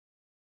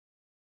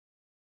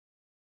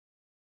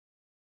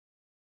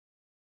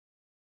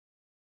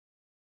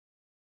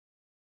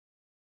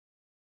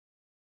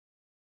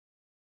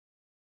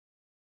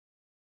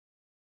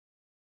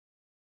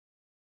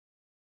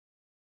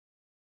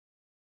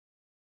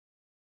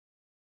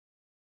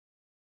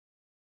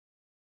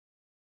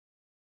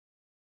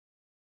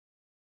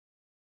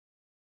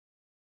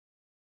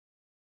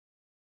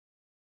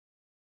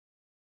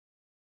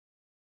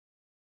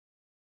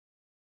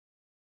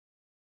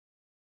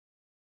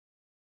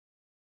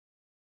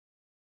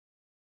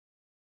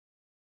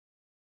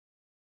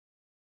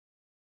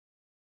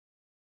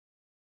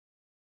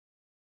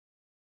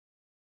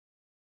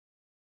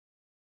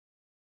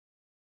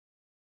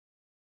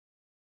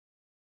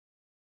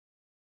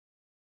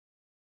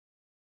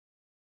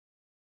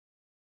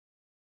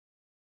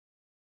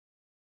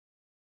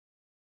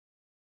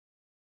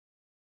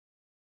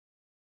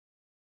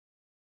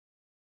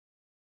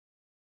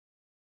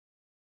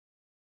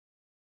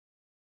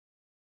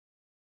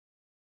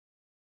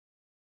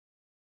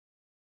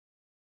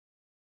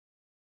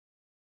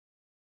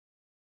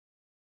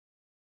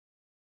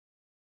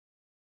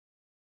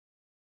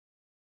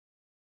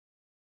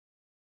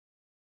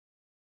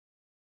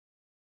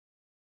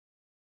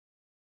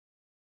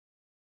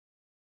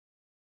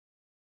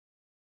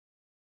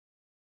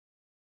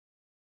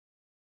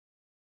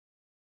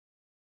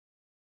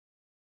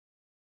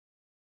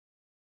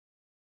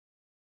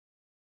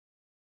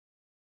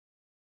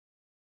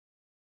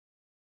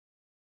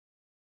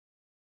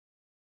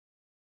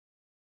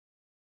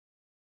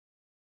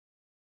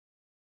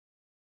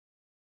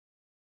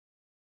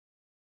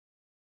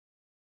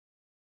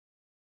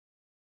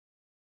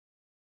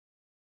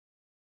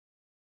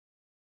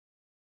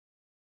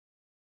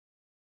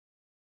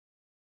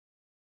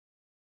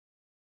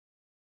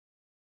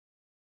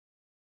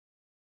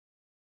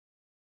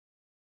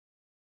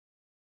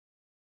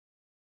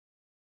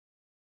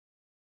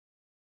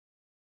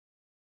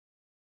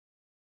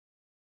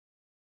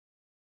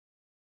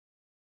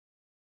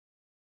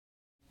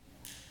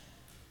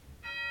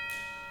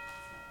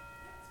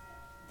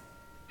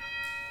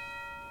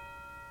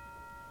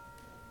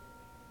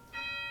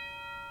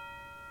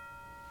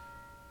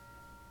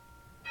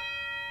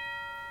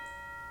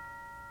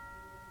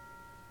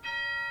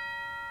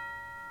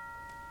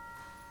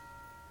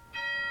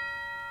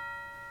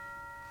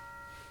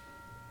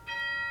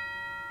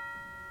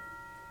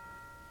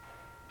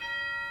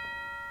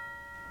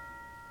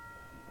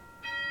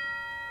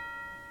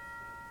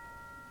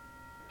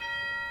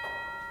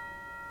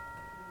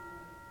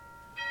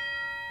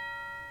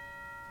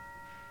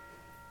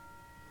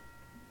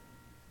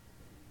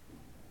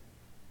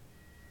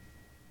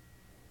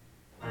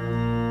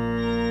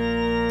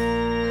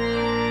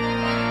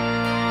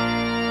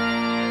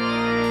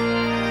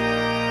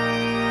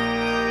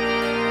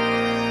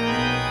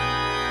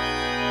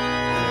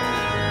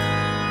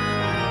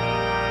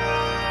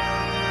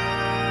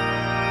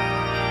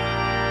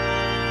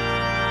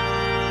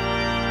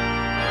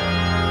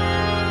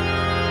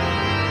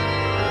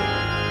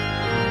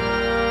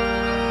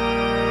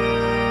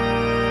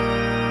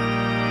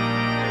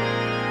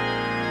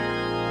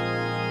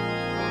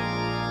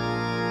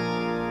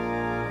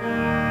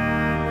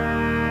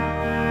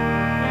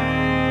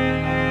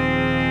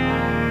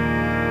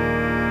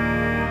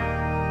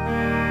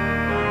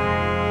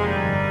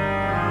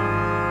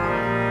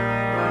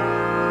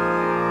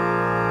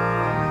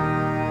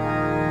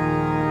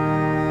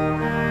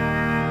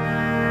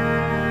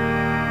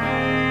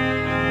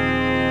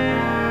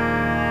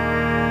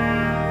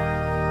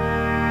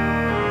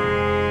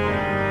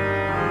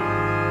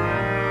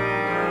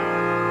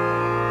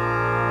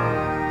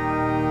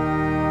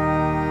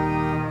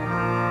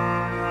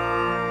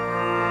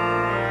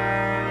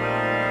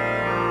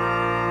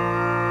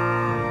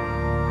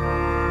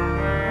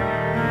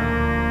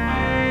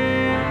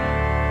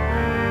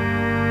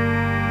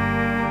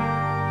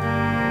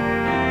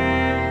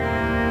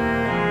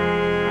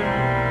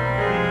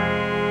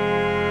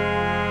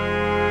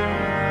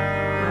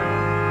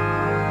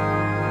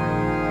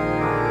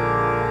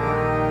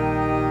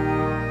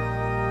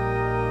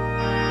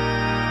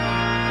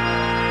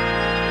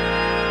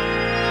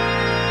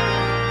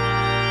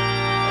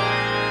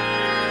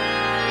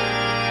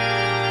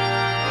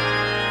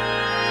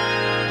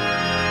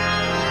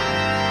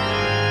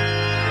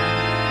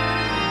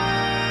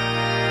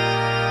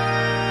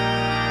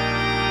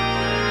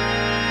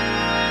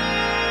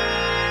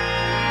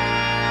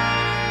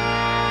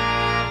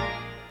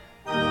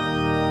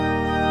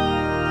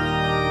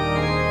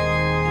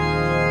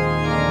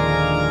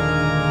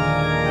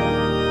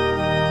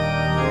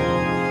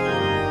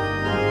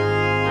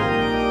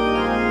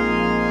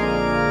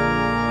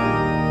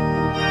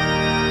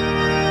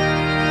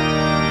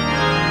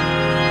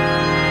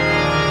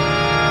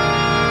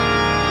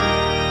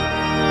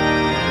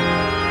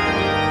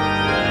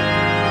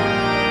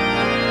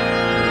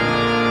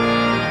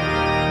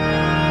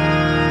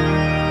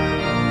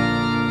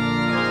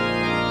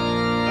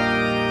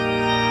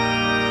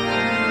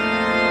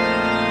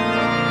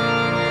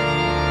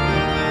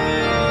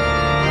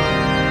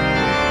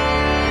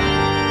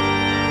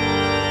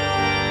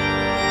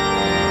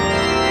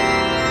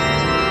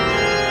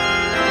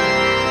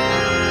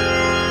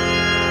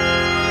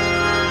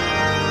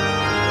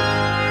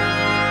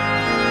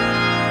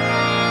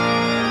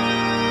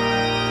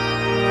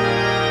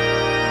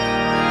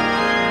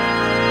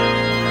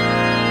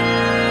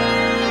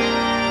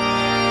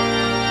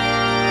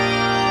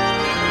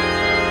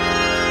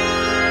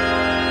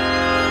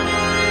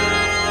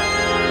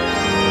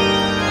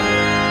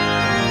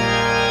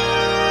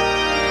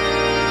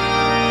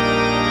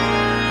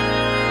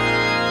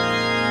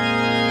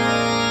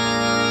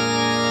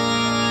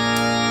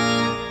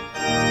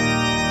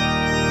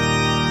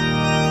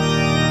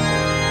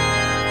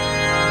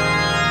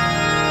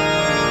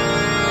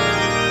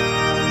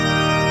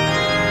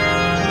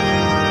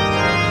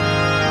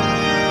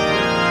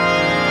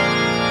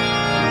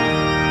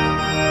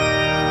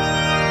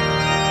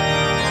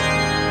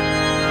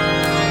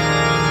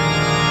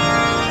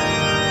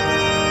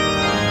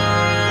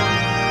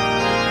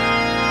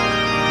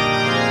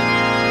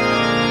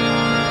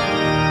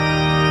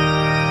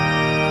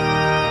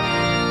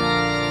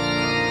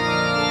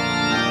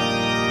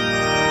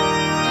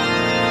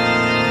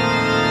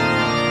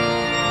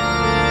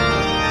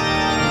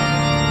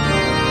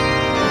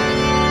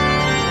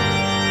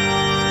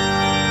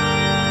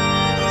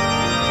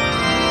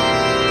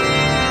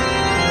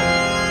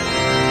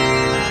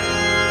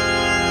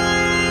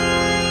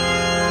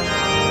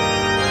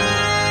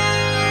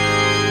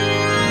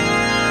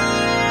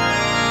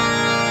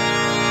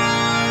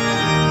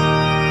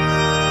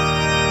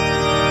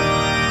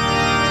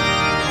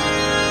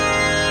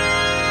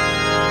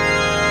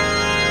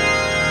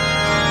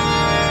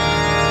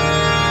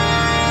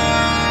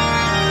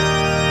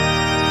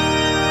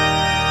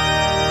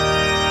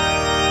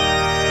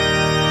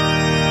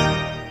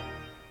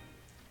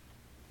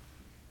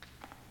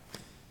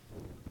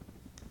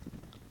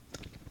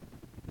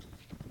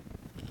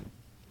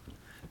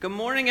Good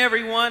morning,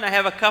 everyone. I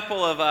have a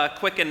couple of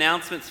quick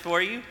announcements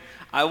for you.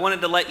 I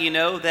wanted to let you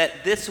know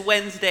that this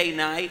Wednesday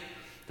night,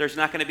 there's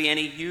not going to be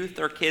any youth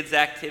or kids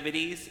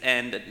activities,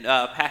 and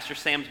Pastor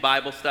Sam's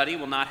Bible study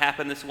will not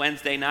happen this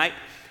Wednesday night,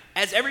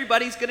 as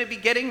everybody's going to be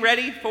getting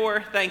ready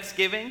for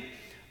Thanksgiving.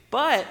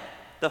 But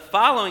the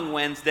following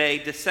Wednesday,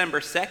 December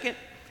 2nd,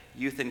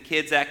 youth and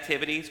kids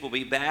activities will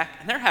be back,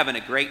 and they're having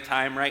a great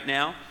time right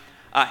now.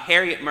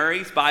 Harriet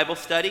Murray's Bible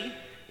study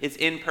is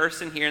in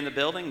person here in the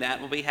building. That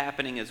will be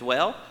happening as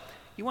well.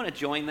 You want to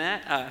join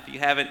that if you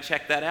haven't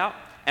checked that out.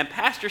 And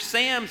Pastor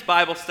Sam's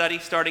Bible study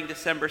starting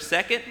December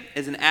 2nd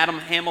is an Adam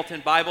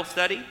Hamilton Bible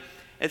study.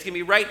 It's going to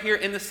be right here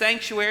in the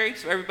sanctuary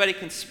so everybody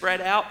can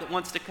spread out that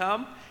wants to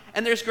come.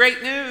 And there's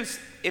great news.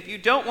 If you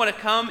don't want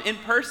to come in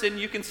person,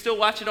 you can still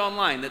watch it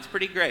online. That's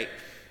pretty great.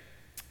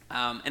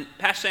 And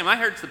Pastor Sam, I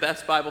heard it's the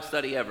best Bible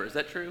study ever. Is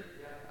that true?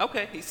 Yeah.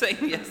 Okay, he's saying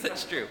yes,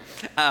 that's true.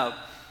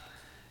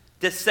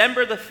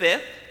 December the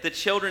 5th, the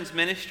children's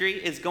ministry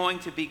is going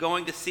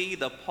to see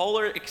the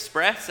Polar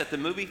Express at the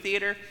movie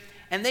theater.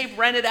 And they've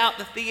rented out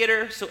the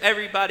theater so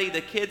everybody,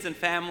 the kids and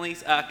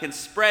families, can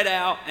spread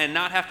out and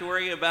not have to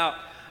worry about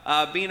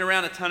being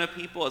around a ton of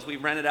people as we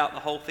rented out the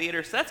whole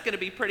theater. So that's going to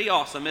be pretty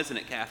awesome, isn't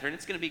it, Catherine?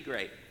 It's going to be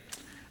great.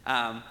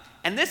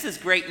 And this is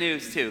great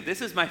news, too.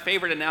 This is my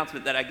favorite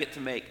announcement that I get to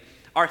make.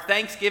 Our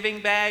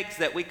Thanksgiving bags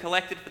that we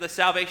collected for the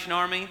Salvation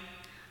Army,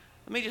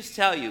 let me just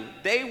tell you,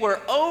 they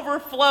were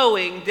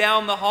overflowing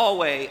down the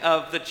hallway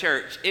of the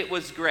church. It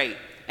was great.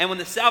 And when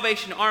the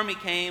Salvation Army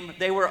came,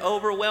 they were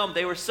overwhelmed.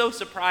 They were so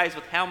surprised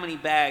with how many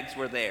bags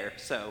were there.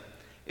 So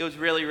it was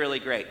really, really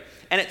great.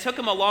 And it took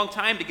them a long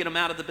time to get them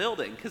out of the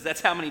building because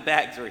that's how many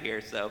bags were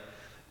here. So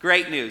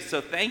great news.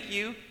 So thank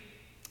you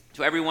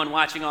to everyone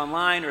watching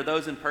online or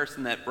those in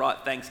person that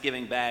brought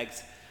Thanksgiving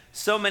bags.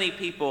 So many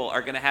people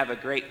are going to have a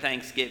great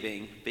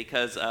Thanksgiving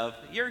because of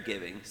your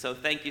giving. So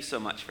thank you so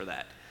much for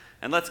that.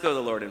 And let's go to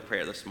the Lord in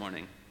prayer this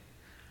morning.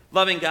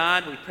 Loving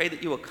God, we pray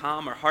that you will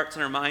calm our hearts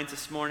and our minds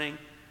this morning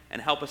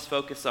and help us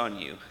focus on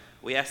you.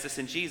 We ask this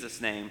in Jesus'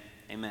 name.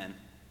 Amen.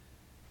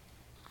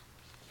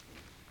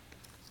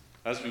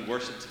 As we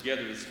worship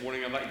together this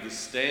morning, I'd like you to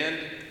stand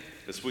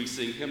as we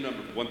sing hymn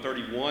number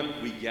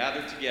 131, We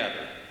Gather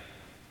Together.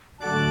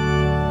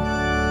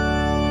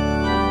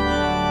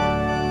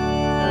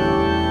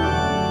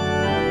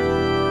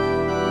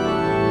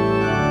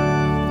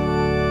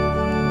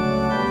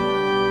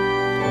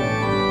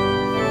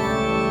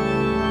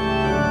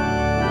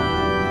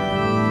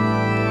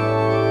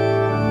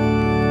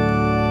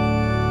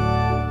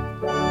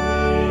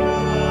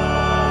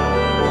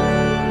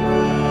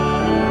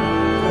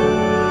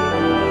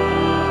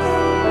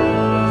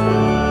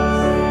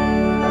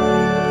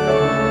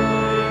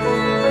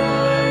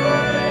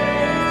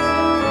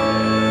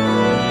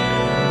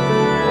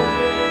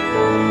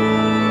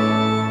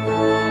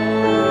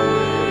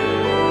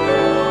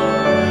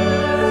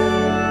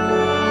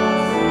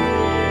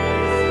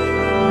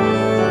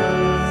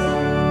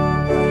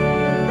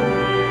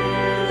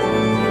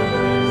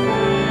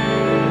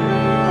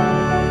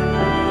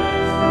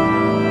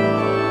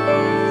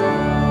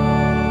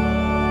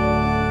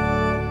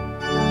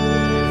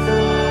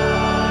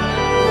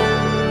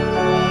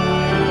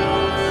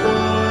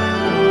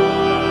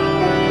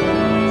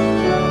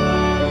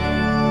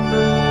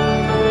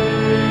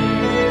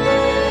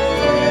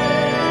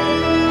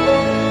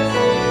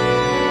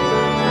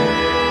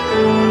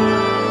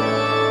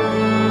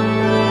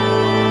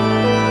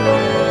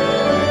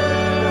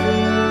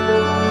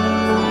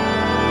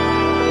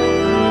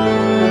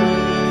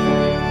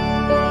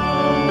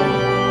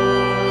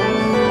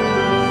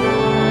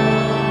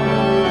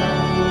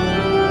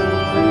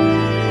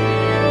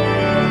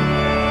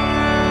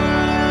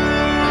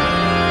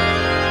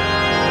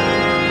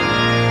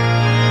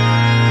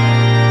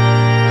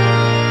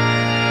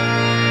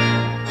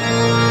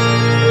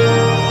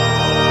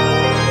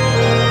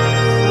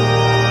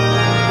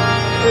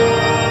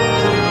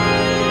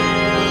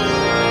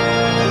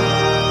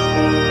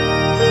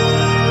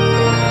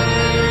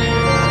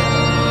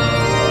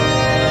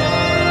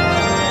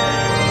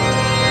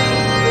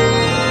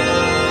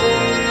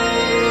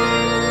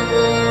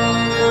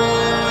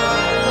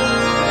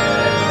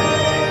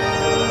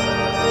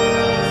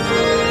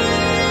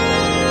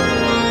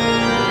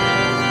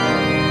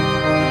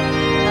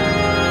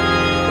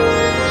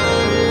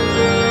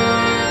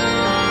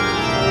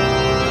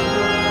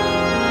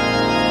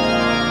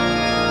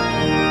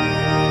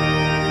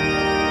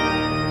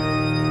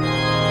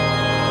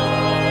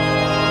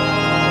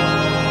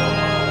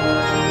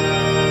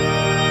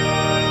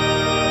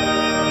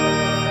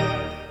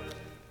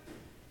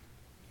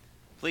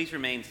 Please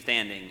remain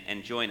standing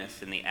and join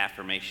us in the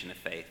affirmation of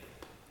faith.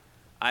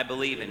 I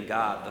believe in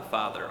God the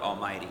Father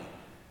Almighty,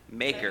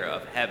 maker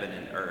of heaven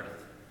and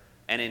earth,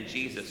 and in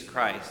Jesus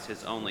Christ,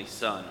 his only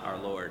Son, our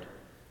Lord,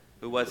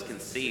 who was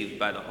conceived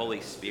by the Holy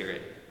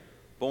Spirit,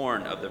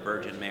 born of the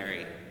Virgin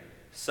Mary,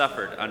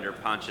 suffered under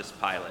Pontius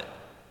Pilate,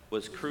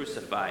 was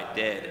crucified,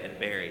 dead, and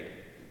buried.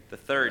 The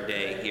third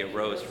day he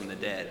arose from the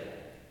dead.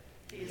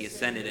 He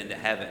ascended into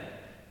heaven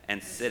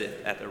and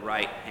sitteth at the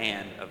right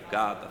hand of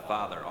God the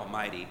Father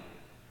Almighty.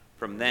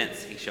 From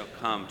thence he shall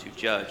come to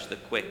judge the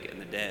quick and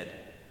the dead.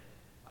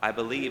 I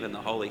believe in the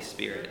Holy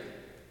Spirit,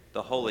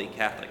 the holy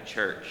Catholic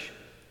Church,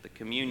 the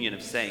communion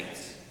of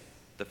saints,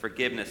 the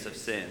forgiveness of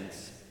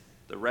sins,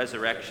 the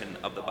resurrection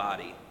of the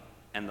body,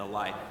 and the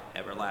life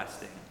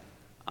everlasting.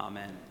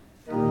 Amen.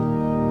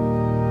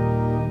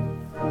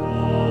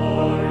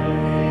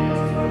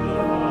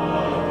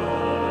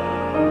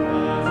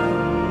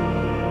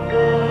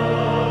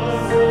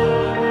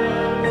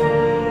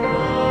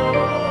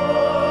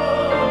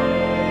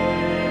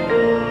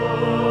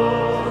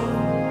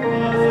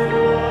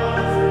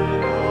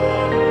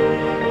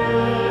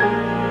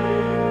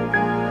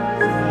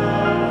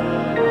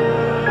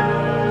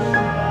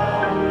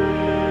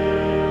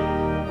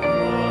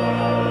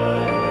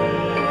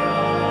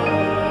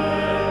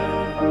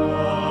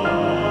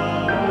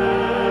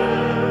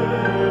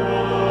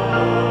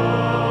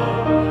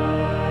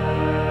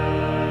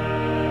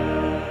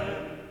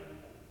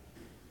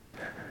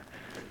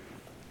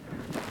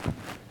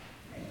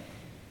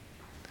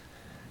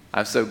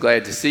 I'm so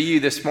glad to see you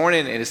this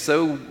morning, and it's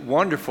so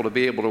wonderful to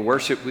be able to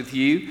worship with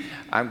you.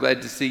 I'm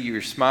glad to see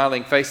your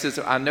smiling faces.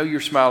 I know you're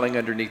smiling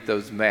underneath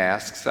those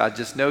masks. I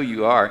just know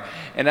you are.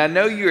 And I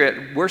know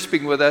you're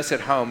worshiping with us at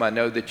home. I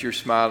know that you're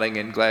smiling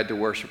and glad to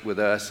worship with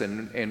us.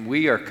 And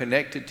we are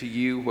connected to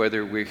you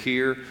whether we're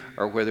here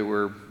or whether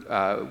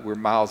we're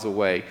miles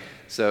away.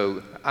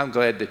 So I'm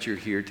glad that you're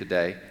here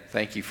today.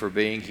 Thank you for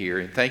being here.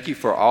 And thank you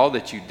for all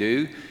that you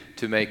do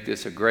to make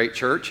this a great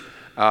church.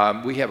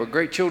 We have a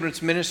great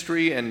children's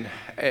ministry, and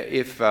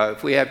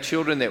if we have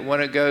children that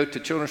want to go to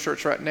children's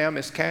church right now,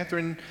 Miss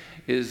Catherine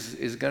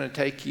is going to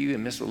take you,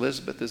 and Miss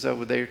Elizabeth is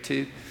over there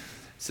too.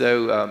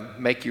 So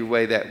make your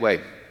way that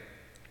way.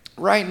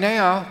 Right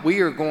now,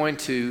 we are going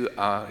to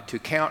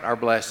count our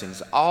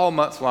blessings. All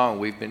month long,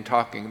 we've been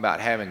talking about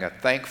having a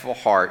thankful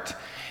heart,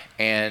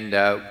 and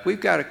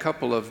we've got a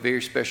couple of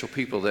very special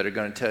people that are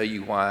going to tell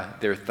you why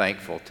they're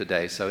thankful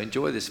today. So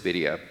enjoy this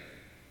video.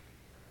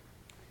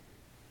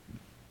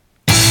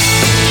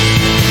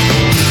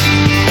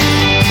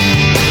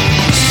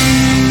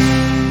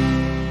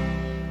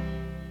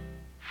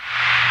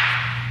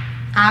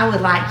 I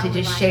would like to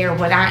just share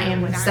what I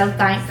am so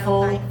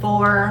thankful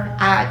for.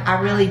 I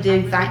really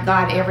do thank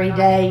God every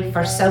day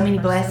for so many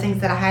blessings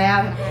that I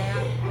have.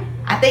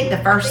 I think the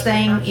first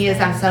thing is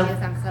I'm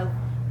so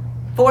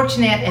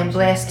fortunate and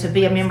blessed to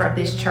be a member of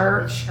this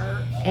church,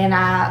 and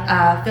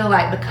I feel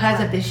like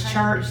because of this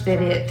church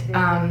that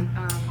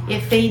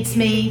it feeds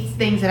me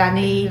things that I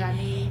need.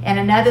 And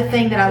another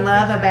thing that I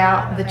love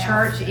about the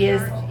church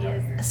is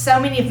so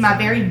many of my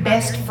very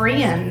best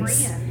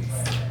friends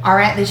are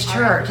at this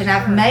church, and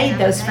I've made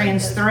those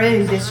friends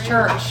through this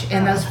church,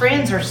 and those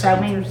friends are so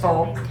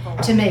meaningful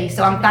to me.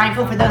 So I'm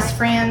thankful for those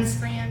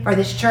friends, for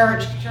this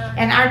church,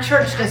 and our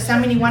church does so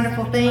many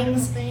wonderful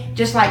things,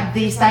 just like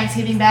these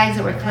Thanksgiving bags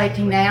that we're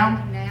collecting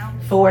now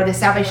for the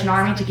Salvation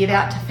Army to give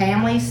out to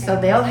families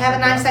so they'll have a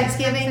nice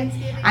Thanksgiving.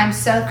 I'm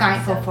so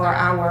thankful for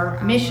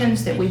our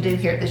missions that we do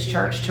here at this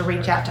church to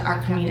reach out to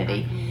our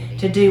community,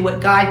 to do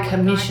what God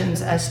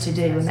commissions us to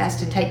do, and that's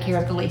to take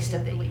care of the least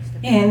of these.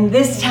 In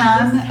this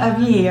time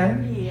of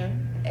year,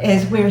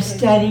 as we're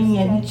studying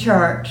in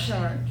church,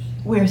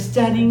 we're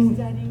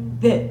studying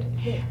that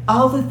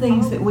all the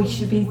things that we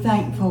should be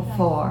thankful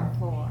for.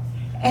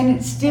 And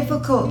it's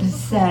difficult to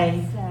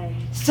say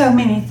so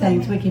many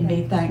things we can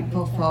be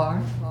thankful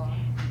for.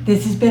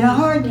 This has been a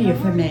hard year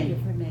for me,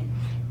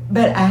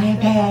 but I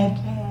have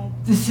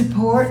had the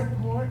support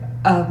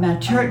of my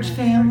church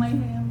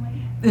family,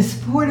 the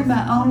support of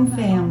my own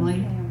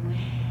family,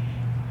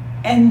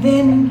 and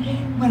then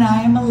when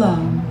I am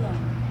alone,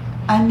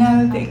 I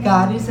know that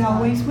God is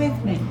always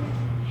with me.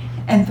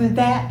 And for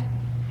that,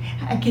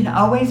 I can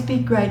always be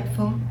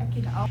grateful.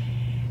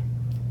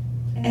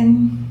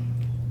 And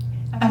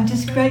I'm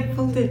just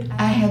grateful that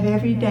I have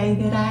every day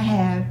that I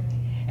have,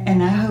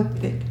 and I hope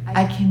that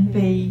I can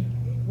be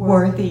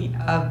worthy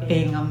of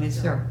being on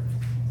this earth.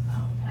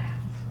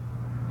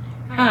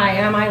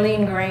 Hi, I'm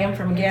Eileen Graham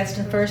from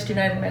Gadsden First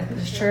United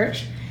Methodist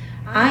Church.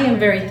 I am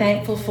very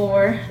thankful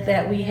for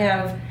that we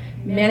have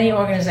many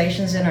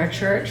organizations in our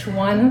church,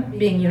 one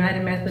being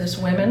United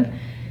Methodist Women.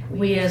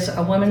 We as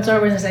a women's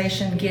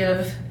organization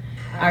give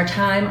our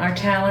time, our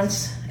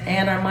talents,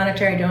 and our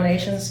monetary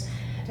donations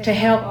to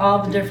help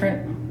all the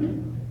different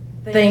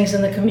things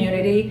in the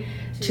community,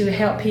 to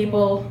help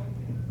people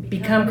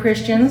become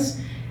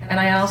Christians. And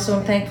I also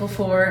am thankful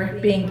for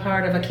being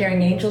part of a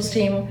Caring Angels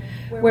team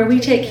where we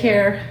take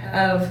care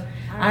of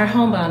our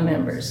homebound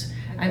members.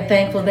 I'm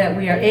thankful that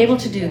we are able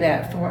to do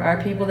that for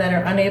our people that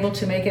are unable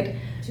to make it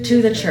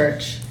to the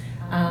church.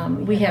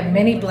 We have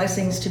many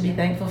blessings to be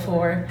thankful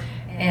for,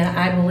 and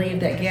I believe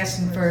that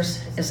Gadsden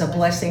First is a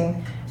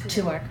blessing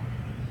to our.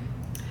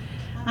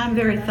 I'm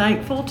very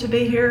thankful to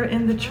be here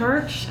in the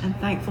church. I'm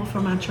thankful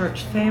for my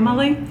church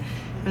family,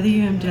 for the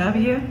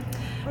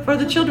UMW, for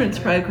the children's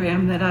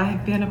program that I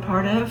have been a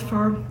part of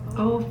for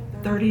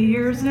 30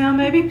 years now,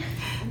 maybe,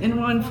 in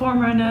one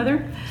form or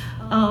another.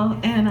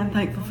 And I'm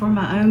thankful for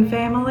my own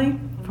family,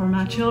 for for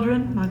my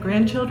children, my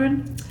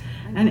grandchildren,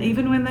 and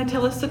even when they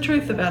tell us the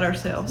truth about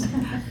ourselves,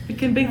 we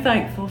can be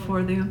thankful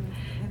for them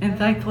and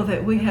thankful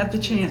that we have the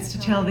chance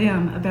to tell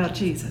them about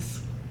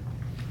Jesus.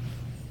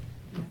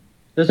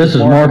 This is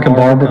Mark and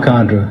Barbara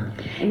Condra.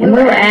 And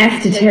we were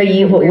asked to tell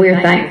you what we're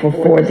thankful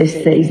for this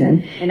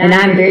season. And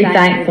I'm very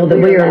thankful that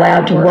we are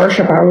allowed to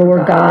worship our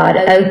Lord God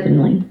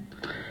openly.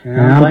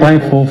 And I'm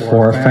thankful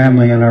for our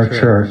family and our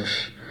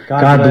church.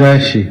 God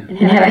bless you. And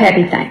have a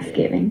happy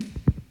Thanksgiving.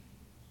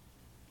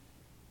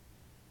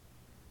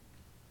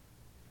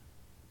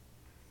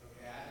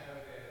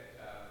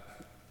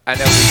 I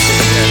know we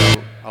had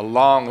a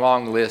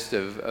long list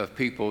of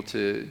people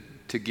to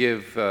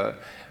give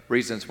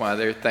reasons why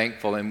they're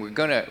thankful, and we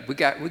got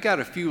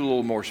a few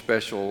little more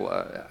special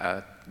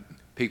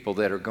people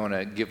that are going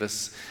to give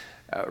us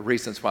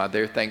reasons why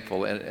they're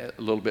thankful a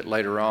little bit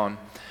later on.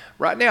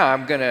 Right now,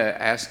 I'm going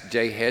to ask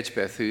Jay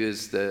Hedgepeth, who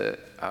is the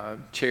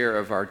chair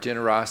of our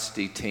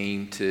generosity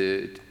team,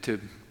 to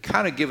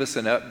kind of give us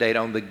an update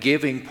on the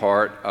giving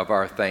part of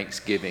our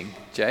Thanksgiving.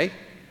 Jay?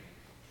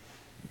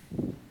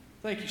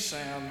 Thank you,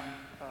 Sam.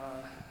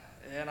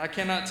 And I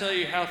cannot tell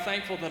you how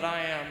thankful that I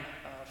am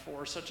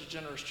for such a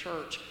generous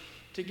church.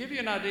 To give you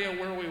an idea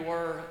where we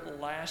were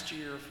last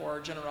year for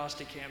our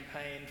generosity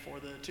campaign for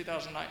the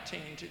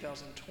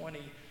 2019-2020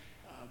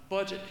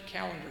 budget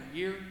calendar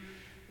year,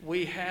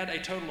 we had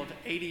a total of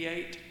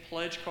 88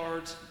 pledge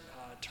cards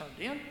turned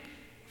in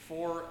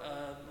for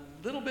a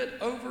little bit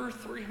over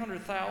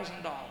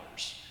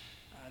 $300,000.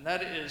 And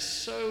that is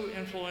so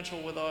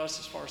influential with us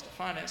as far as the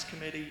Finance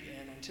Committee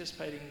and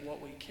anticipating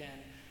what we can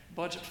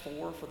budget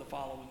for the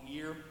following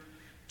year.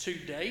 To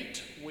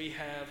date, we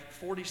have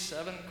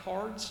 47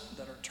 cards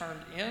that are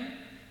turned in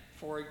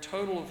for a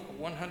total of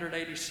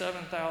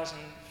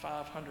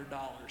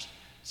 $187,500.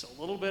 So a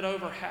little bit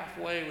over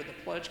halfway with the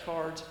pledge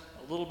cards,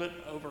 a little bit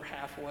over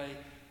halfway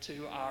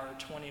to our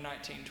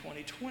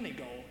 2019-2020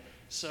 goal.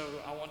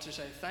 So I want to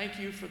say thank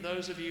you for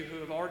those of you who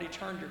have already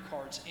turned your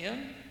cards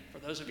in. For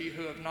those of you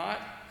who have not,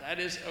 that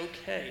is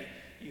okay.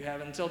 You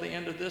have until the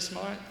end of this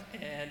month,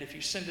 and if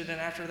you send it in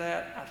after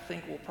that, I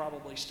think we'll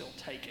probably still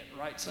take it.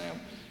 Right, Sam?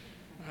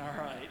 All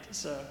right.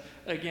 So,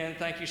 again,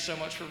 thank you so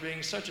much for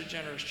being such a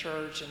generous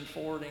church and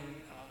forwarding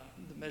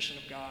the mission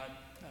of God.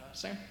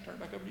 Sam, turn it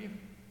back over to you.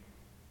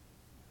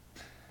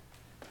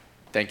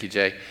 Thank you,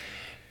 Jay.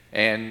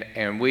 And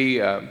we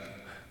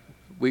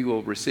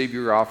will receive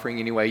your offering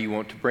any way you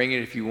want to bring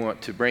it. If you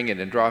want to bring it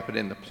and drop it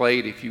in the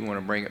plate, if you want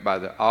to bring it by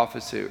the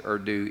office or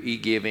do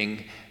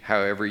e-giving,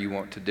 however you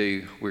want to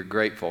do, we're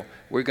grateful.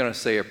 We're going to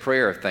say a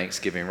prayer of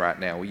thanksgiving right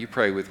now. Will you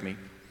pray with me?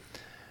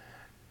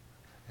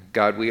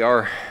 God, we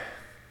are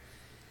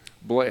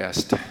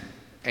blessed,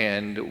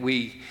 and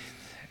we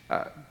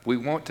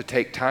want to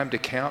take time to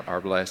count our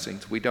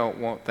blessings. We don't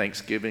want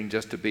Thanksgiving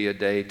just to be a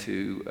day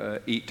to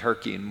eat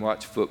turkey and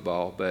watch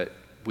football, but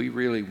we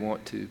really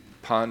want to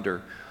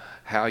ponder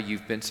how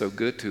you've been so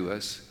good to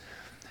us.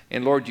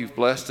 And Lord, you've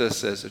blessed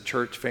us as a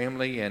church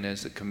family and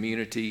as a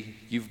community.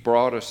 You've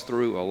brought us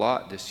through a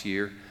lot this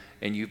year,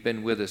 and you've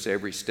been with us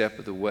every step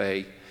of the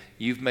way.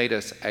 You've made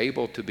us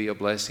able to be a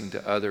blessing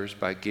to others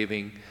by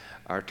giving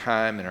our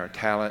time and our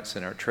talents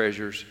and our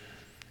treasures.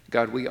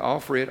 God, we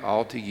offer it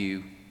all to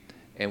you,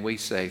 and we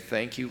say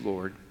thank you,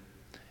 Lord.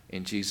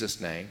 In Jesus'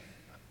 name,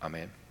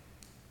 amen.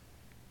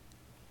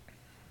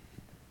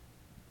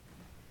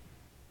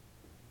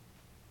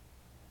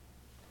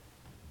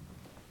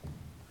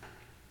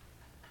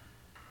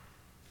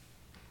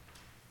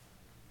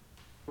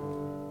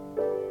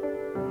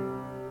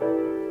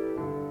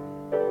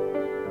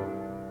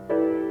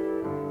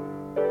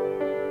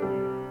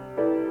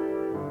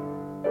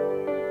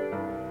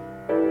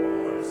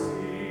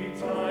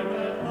 Time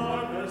and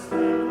harvest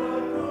and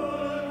the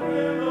good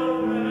will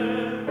of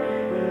men, we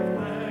give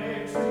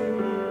thanks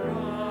to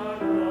God.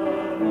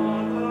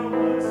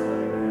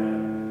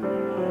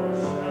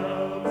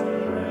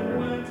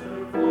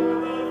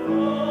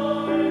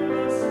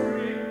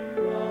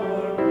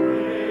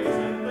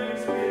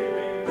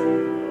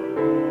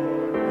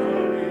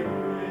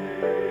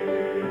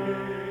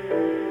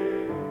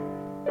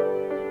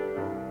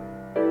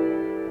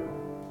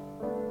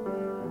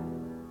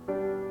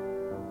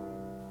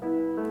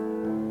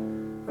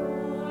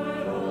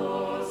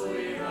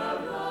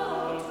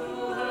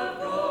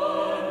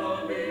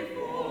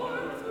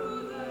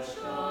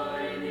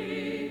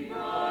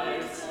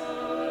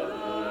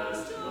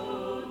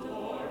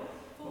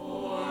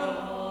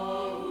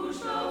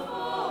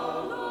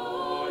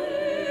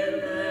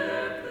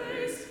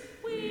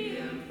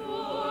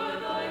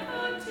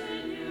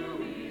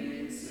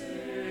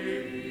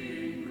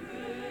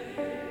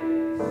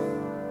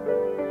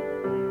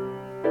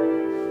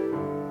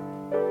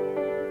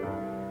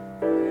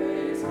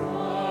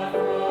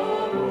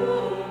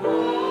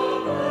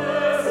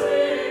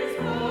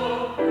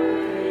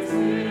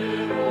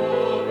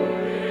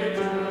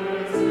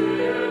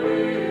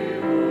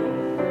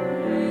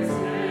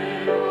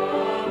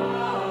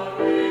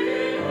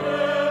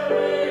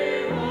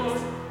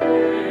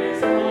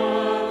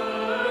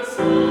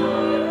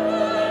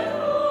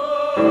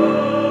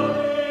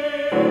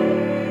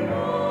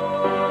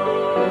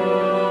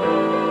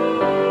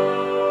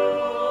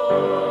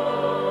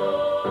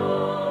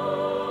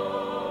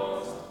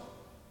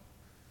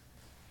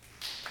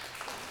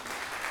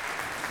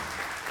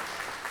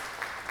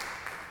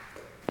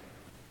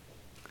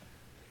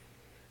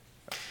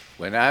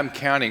 When I'm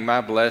counting my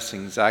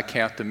blessings, I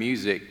count the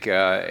music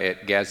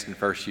at Gadsden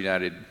First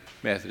United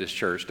Methodist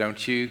Church,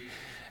 don't you?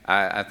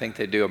 I think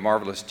they do a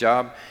marvelous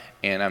job,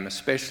 and I'm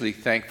especially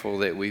thankful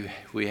that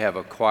we have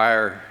a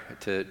choir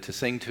to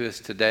sing to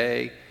us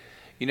today.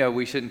 You know,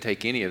 we shouldn't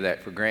take any of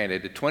that for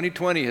granted.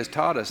 2020 has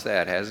taught us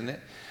that, hasn't it?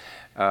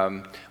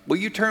 Will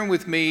you turn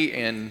with me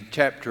to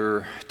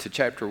chapter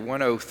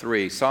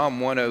 103, Psalm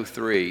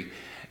 103,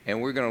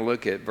 and we're going to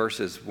look at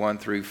verses 1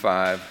 through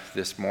 5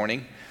 this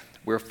morning.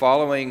 We're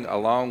following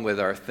along with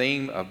our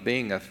theme of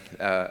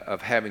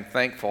of having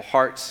thankful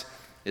hearts.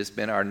 It's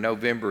been our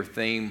November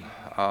theme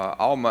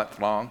all month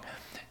long.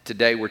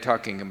 Today we're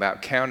talking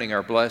about counting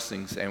our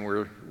blessings, and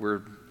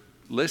we're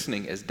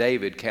listening as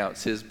David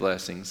counts his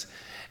blessings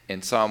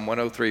in Psalm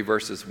 103,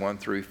 verses 1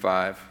 through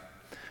 5.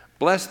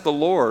 Bless the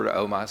Lord,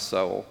 O my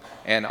soul,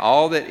 and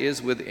all that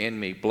is within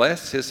me.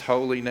 Bless his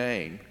holy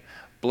name.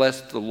 Bless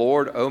the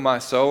Lord, O my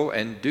soul,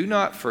 and do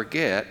not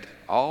forget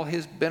all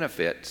his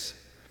benefits,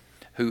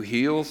 who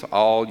heals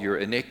all your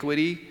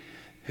iniquity,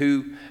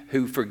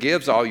 who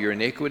forgives all your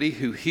iniquity,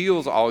 who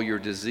heals all your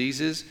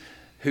diseases,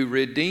 who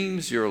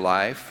redeems your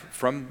life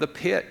from the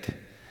pit,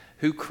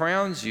 who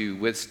crowns you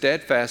with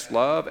steadfast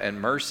love and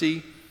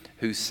mercy,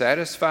 who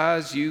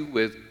satisfies you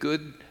with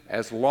good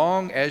as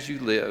long as you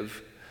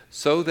live,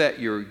 so that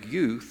your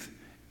youth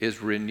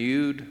is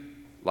renewed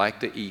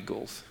like the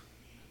eagles.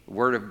 The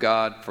word of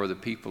God for the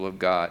people of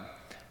God.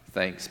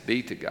 Thanks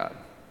be to God.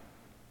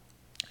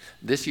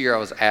 This year I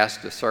was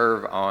asked to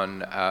serve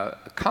on a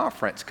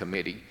conference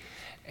committee,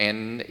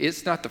 and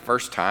it's not the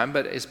first time,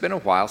 but it's been a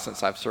while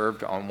since I've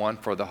served on one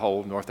for the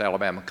whole North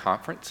Alabama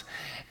Conference.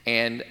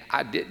 And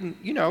I didn't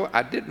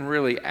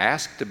really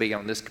ask to be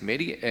on this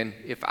committee, and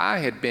if I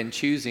had been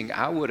choosing,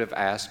 I would have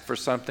asked for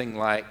something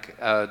like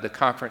the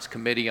Conference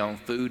Committee on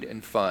Food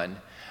and Fun.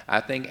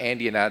 I think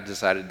Andy and I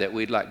decided that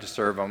we'd like to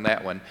serve on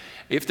that one.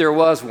 If there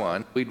was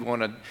one, we'd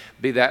want to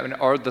be that one,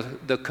 or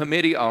the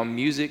Committee on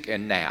Music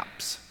and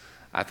Naps.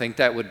 I think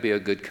that would be a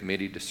good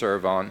committee to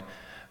serve on.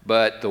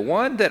 But the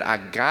one that I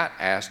got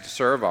asked to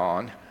serve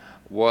on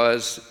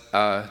was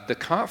the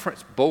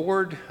Conference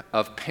Board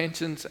of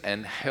Pensions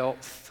and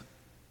Health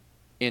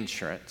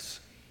Insurance.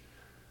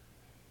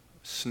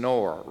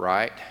 Snore,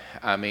 right?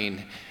 I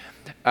mean,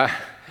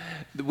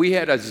 we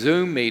had a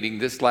Zoom meeting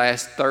this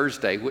last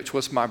Thursday, which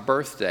was my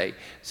birthday.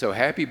 So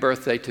happy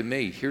birthday to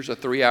me. Here's a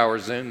 3-hour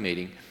Zoom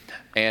meeting.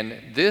 And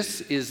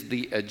this is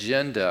the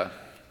agenda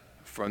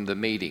from the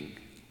meeting.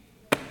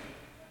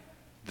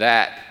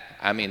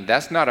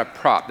 That's not a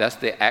prop. That's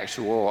the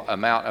actual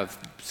amount of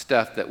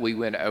stuff that we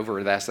went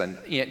over. That's an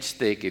inch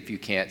thick if you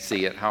can't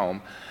see at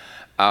home.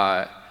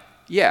 And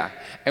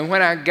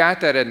when I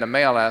got that in the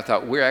mail, I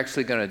thought, we're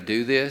actually going to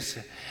do this.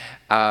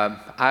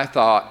 I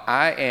thought,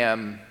 I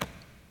am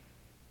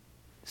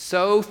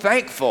so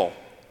thankful.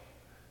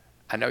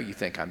 I know you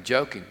think I'm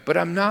joking, but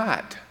I'm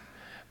not.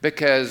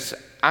 Because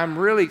I'm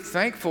really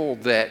thankful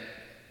that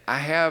I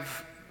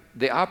have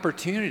the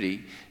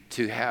opportunity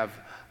to have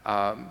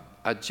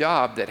a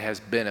job that has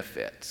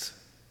benefits.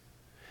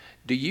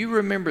 Do you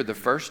remember the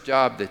first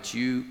job that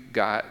you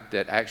got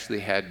that actually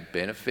had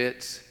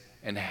benefits,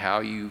 and how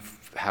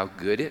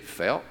good it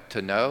felt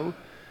to know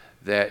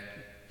that,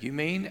 you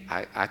mean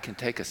I can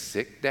take a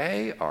sick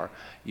day, or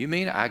you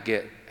mean I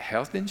get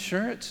health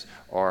insurance,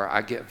 or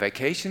I get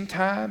vacation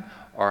time,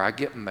 or I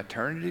get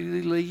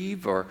maternity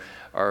leave, or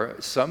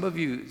some of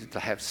you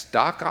have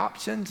stock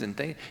options and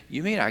things.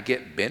 You mean I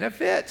get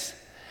benefits?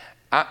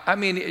 I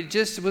mean, it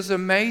just was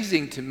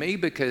amazing to me,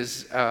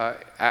 because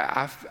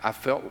I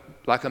felt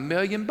like $1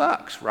 million,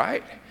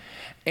 right?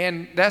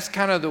 And that's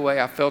kind of the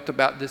way I felt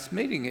about this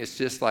meeting. It's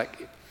just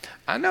like,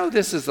 I know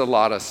this is a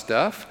lot of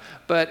stuff,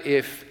 but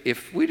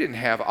if we didn't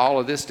have all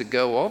of this to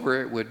go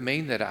over, it would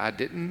mean that I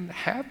didn't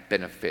have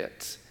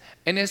benefits.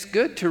 And it's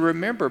good to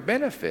remember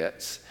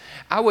benefits.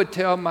 I would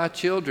tell my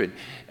children,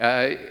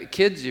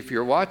 kids, if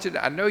you're watching,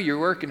 I know you're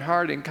working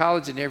hard in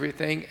college and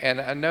everything, and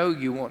I know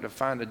you want to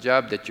find a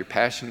job that you're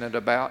passionate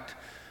about,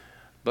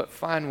 but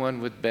find one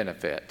with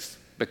benefits.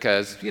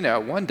 Because,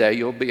 one day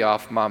you'll be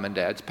off mom and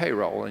dad's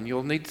payroll and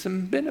you'll need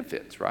some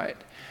benefits, right?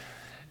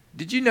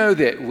 Did you know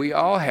that we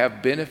all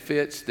have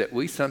benefits that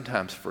we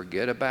sometimes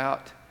forget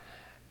about?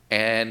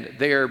 And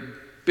they're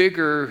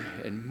bigger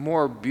and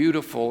more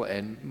beautiful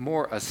and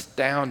more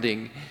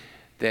astounding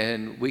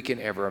than we can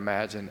ever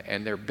imagine.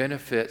 And they're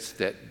benefits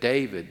that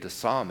David, the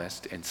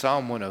psalmist, in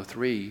Psalm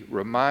 103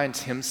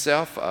 reminds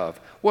himself of.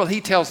 Well,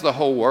 he tells the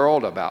whole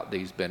world about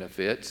these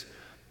benefits,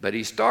 but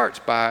he starts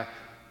by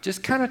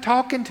just kind of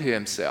talking to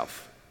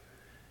himself,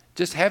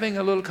 just having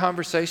a little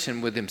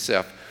conversation with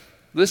himself.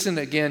 Listen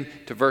again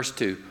to verse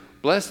 2.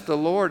 Bless the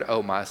Lord,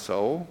 O my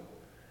soul,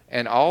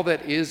 and all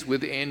that is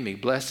within me.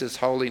 Bless his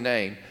holy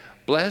name.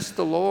 Bless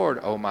the Lord,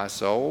 O my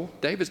soul.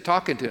 David's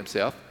talking to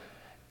himself.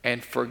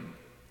 And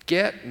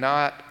forget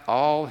not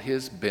all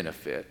his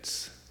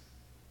benefits.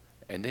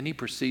 And then he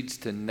proceeds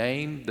to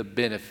name the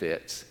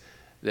benefits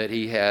that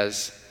he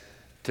has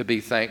to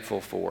be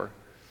thankful for.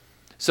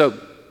 So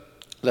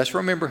let's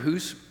remember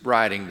who's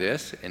writing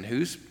this and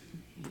who's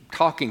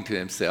talking to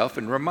himself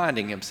and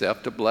reminding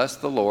himself to bless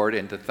the Lord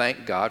and to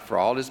thank God for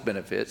all his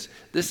benefits.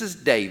 This is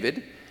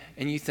David.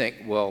 And you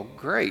think, well,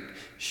 great.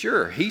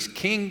 Sure, he's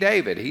King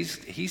David.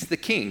 He's the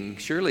king.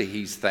 Surely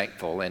he's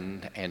thankful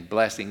and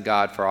blessing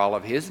God for all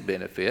of his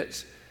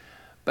benefits.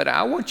 But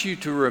I want you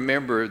to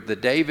remember the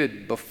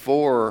David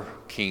before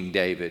King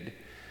David,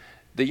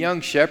 the young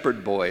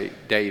shepherd boy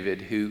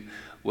David, who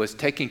was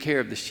taking care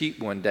of the sheep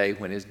one day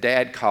when his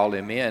dad called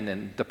him in,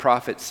 and the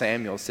prophet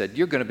Samuel said,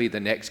 "You're going to be the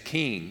next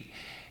king."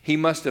 He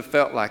must have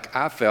felt like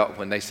I felt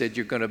when they said,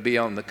 "You're going to be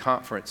on the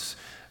conference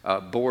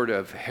board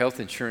of health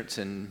insurance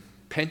and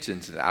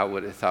pensions." And I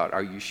would have thought,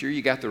 "Are you sure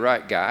you got the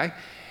right guy?"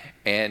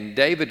 And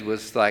David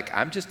was like,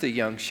 "I'm just a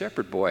young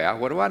shepherd boy.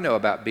 What do I know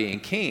about being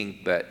king?"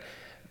 But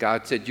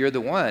God said, "You're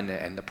the one."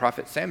 And the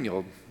prophet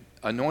Samuel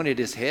anointed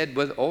his head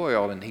with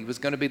oil, and he was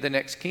going to be the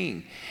next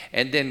king.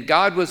 And then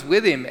God was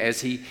with him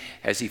as he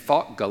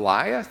fought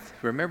Goliath.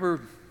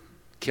 Remember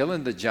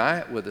killing the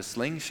giant with a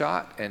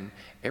slingshot? And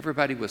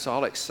everybody was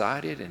all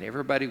excited, and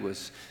everybody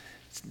was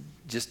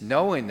just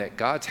knowing that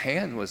God's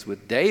hand was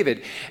with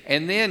David.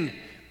 And then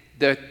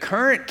the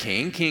current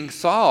king, King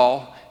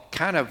Saul,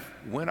 kind of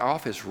went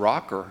off his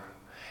rocker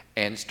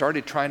and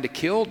started trying to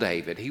kill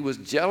David. He was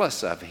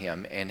jealous of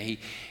him, and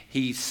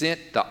he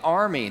sent the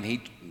army,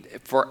 and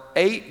for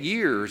 8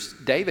 years,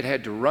 David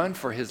had to run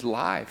for his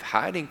life,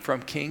 hiding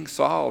from King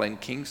Saul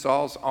and King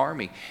Saul's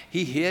army.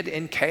 He hid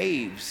in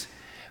caves.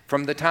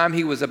 From the time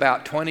he was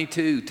about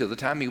 22 to the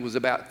time he was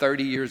about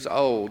 30 years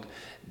old,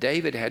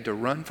 David had to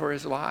run for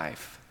his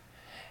life.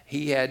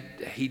 He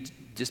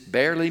just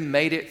barely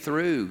made it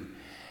through.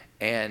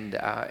 And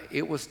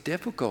it was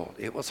difficult.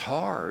 It was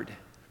hard.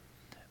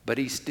 But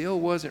he still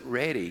wasn't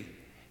ready.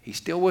 He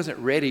still wasn't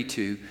ready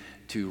to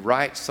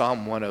write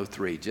Psalm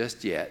 103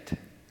 just yet.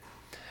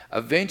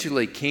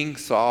 Eventually, King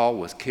Saul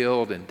was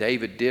killed, and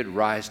David did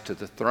rise to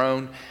the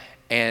throne.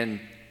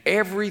 And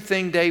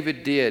everything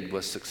David did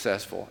was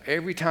successful.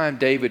 Every time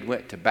David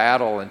went to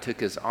battle and took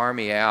his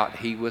army out,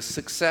 he was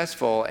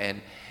successful.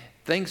 And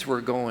things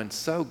were going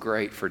so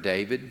great for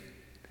David.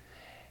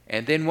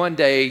 And then one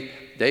day,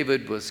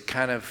 David was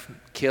kind of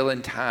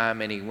killing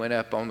time, and he went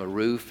up on the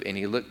roof, and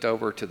he looked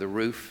over to the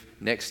roof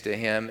next to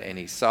him, and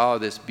he saw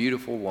this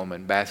beautiful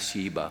woman,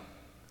 Bathsheba.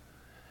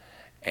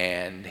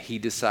 And he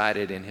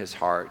decided in his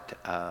heart,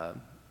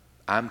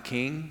 I'm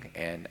king,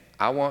 and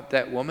I want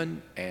that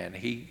woman, and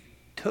he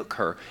took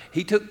her.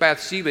 He took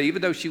Bathsheba,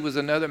 even though she was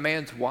another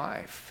man's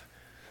wife.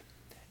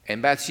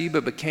 And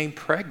Bathsheba became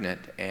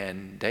pregnant,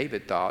 and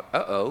David thought,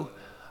 oh,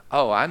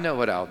 I know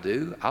what I'll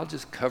do. I'll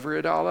just cover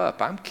it all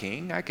up. I'm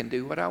king. I can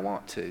do what I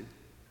want to.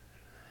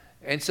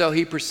 And so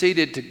he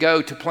proceeded to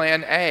go to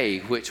plan A,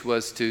 which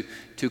was to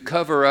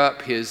cover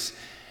up his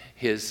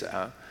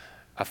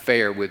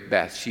affair with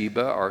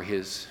Bathsheba, or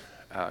his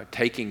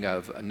taking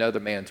of another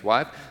man's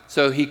wife.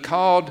 So he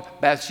called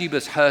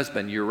Bathsheba's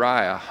husband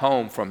Uriah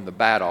home from the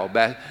battle.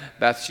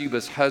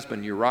 Bathsheba's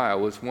husband Uriah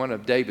was one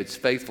of David's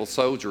faithful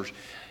soldiers.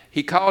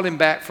 He called him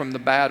back from the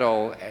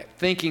battle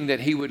thinking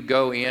that he would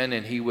go in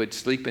and he would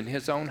sleep in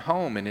his own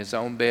home, in his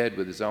own bed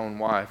with his own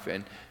wife.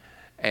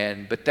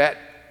 But that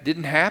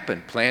didn't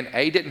happen. Plan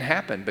A didn't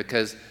happen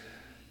because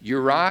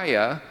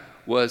Uriah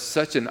was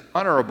such an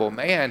honorable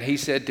man. He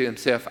said to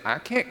himself, I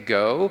can't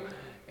go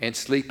and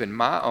sleep in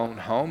my own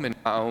home, in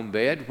my own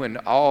bed, when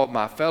all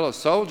my fellow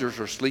soldiers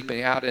are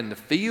sleeping out in the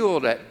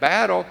field at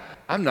battle.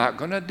 I'm not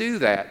going to do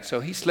that. So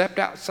he slept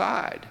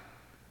outside.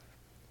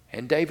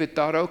 And David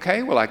thought,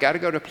 okay, well, I got to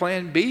go to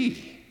plan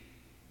B.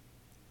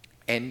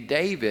 And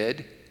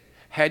David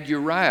had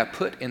Uriah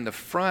put in the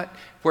front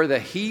where the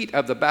heat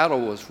of the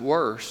battle was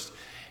worse,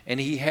 and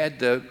he had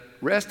the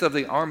rest of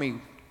the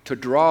army to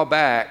draw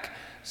back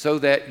so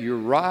that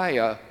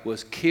Uriah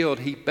was killed.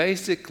 He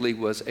basically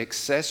was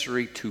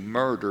accessory to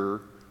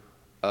murder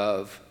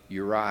of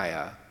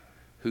Uriah,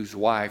 whose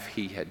wife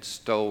he had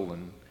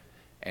stolen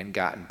and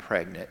gotten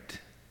pregnant.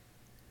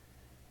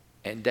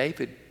 And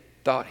David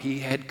thought he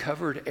had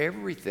covered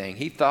everything.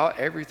 He thought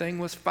everything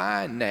was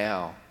fine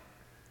now.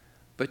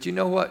 But you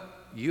know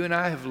what you and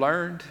I have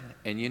learned,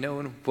 and you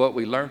know what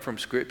we learned from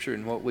Scripture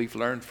and what we've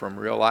learned from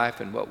real life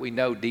and what we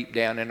know deep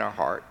down in our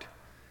heart,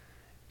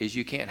 is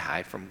you can't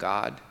hide from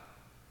God.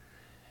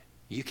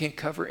 You can't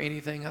cover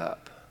anything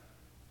up.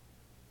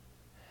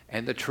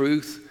 And the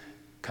truth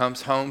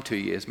comes home to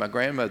you. As my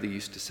grandmother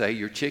used to say,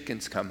 your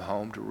chickens come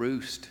home to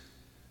roost.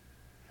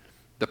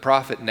 The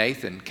prophet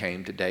Nathan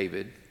came to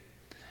David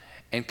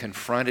and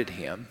confronted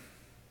him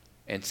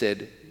and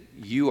said,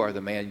 you are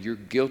the man, you're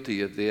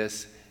guilty of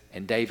this.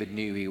 And David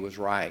knew he was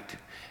right.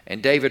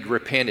 And David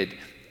repented.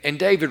 And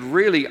David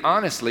really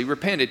honestly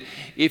repented.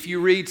 If you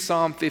read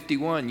Psalm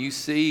 51, you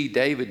see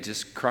David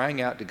just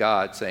crying out to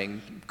God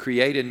saying,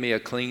 create in me a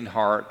clean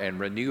heart and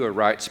renew a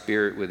right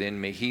spirit within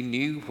me. He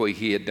knew what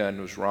he had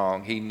done was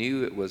wrong. He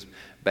knew it was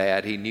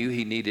bad. He knew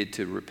he needed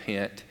to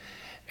repent.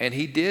 And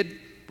he did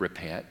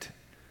repent.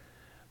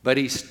 But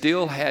he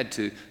still had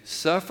to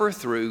suffer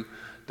through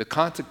the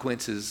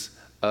consequences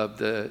of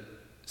the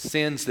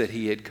sins that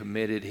he had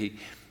committed.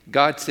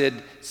 God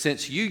said,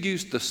 since you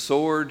used the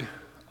sword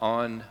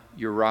on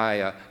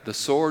Uriah, the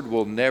sword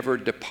will never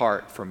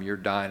depart from your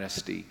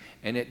dynasty.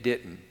 And it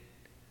didn't.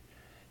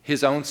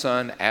 His own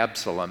son,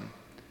 Absalom,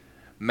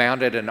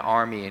 mounted an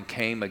army and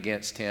came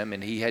against him,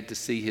 and he had to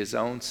see his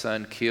own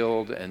son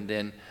killed, and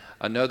then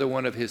another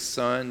one of his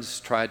sons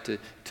tried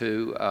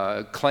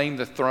to claim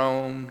the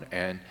throne,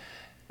 and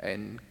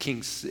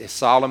King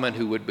Solomon,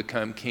 who would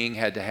become king,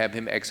 had to have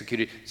him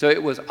executed. So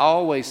it was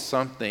always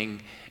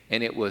something,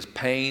 and it was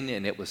pain,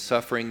 and it was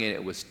suffering, and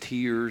it was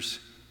tears.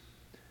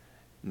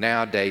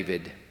 Now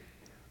David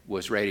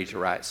was ready to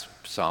write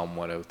Psalm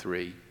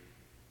 103,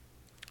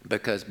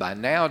 because by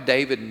now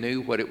David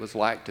knew what it was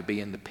like to be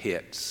in the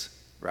pits.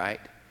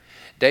 Right?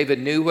 David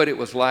knew what it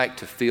was like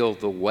to feel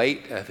the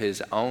weight of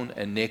his own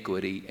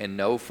iniquity and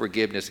no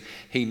forgiveness.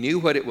 He knew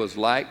what it was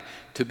like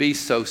to be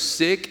so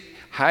sick,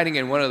 hiding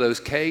in one of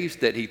those caves,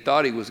 that he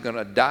thought he was going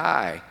to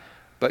die,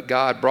 but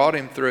God brought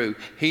him through.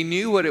 He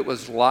knew what it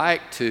was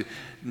like to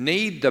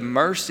need the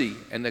mercy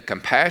and the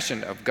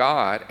compassion of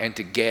God and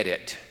to get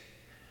it.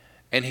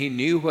 And he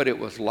knew what it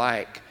was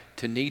like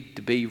to need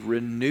to be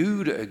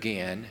renewed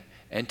again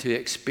and to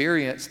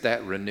experience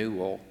that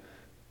renewal.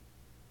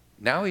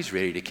 Now he's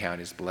ready to count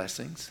his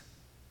blessings,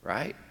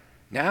 right?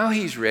 Now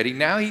he's ready.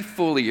 Now he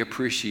fully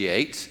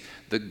appreciates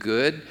the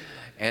good,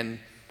 and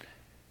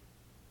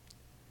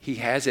he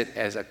has it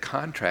as a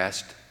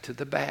contrast to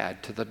the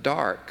bad, to the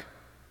dark.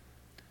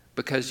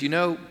 Because,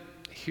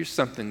 here's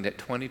something that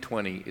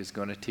 2020 is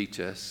going to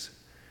teach us.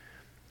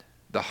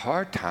 The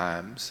hard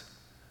times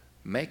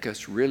make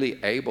us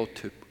really able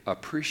to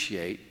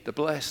appreciate the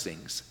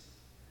blessings.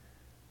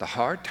 The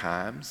hard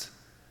times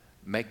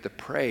make the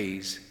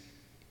praise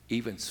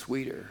even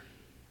sweeter.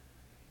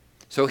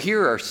 So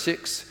here are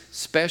 6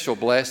 special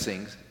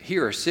blessings.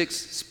 Here are 6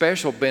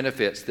 special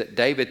benefits that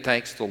David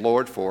thanks the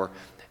Lord for,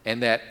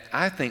 and that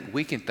I think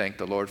we can thank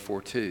the Lord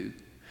for too.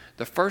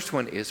 The first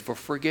one is for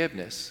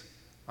forgiveness.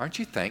 Aren't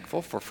you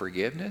thankful for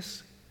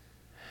forgiveness?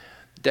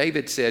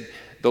 David said,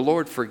 the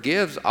Lord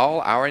forgives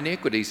all our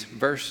iniquities.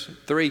 Verse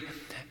 3,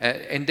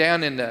 and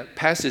down in the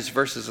passage,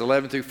 verses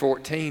 11 through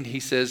 14,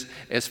 he says,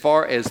 as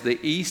far as the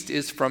east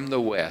is from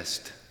the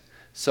west,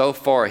 so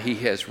far he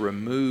has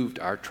removed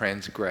our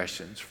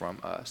transgressions from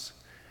us.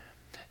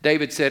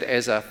 David said,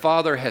 as a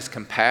father has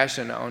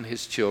compassion on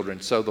his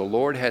children, so the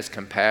Lord has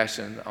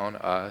compassion on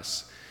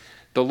us.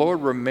 The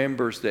Lord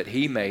remembers that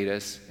he made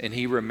us, and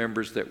he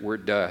remembers that we're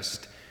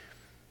dust.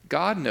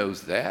 God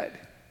knows that.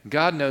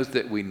 God knows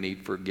that we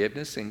need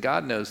forgiveness, and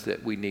God knows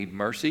that we need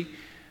mercy.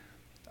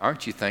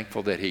 Aren't you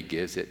thankful that he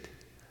gives it?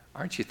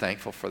 Aren't you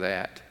thankful for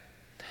that?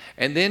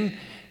 And then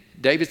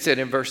David said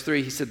in verse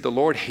 3, he said, the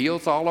Lord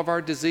heals all of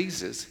our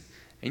diseases.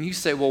 And you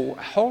say, well,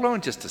 hold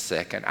on just a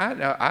second. I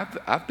know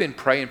I've been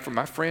praying for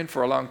my friend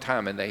for a long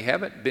time, and they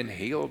haven't been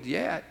healed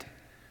yet.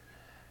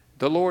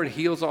 The Lord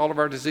heals all of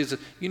our diseases.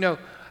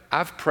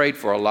 I've prayed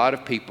for a lot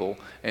of people,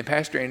 and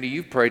Pastor Andy,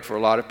 you've prayed for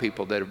a lot of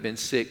people that have been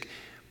sick.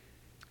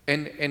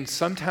 And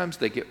sometimes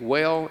they get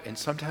well, and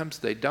sometimes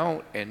they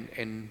don't,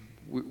 and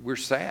we're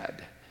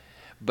sad.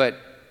 But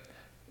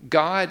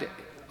God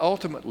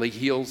ultimately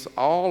heals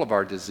all of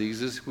our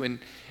diseases. When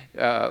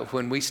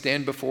we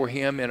stand before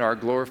him in our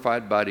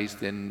glorified bodies,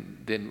 then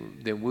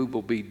we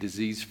will be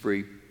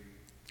disease-free.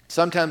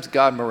 Sometimes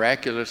God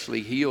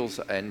miraculously heals,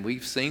 and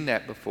we've seen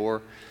that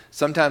before.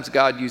 Sometimes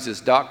God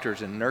uses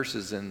doctors and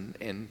nurses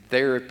and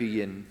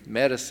therapy and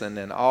medicine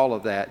and all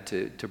of that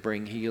to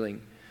bring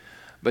healing.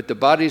 But the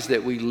bodies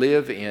that we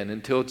live in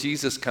until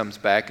Jesus comes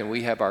back and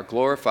we have our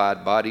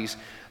glorified bodies,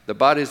 the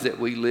bodies that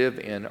we live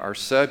in are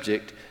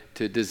subject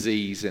to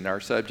disease and are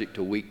subject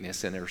to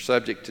weakness and are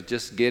subject to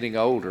just getting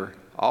older.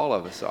 All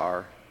of us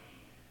are.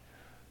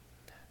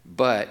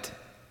 But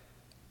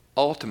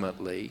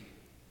ultimately,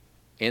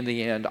 in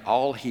the end,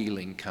 all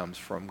healing comes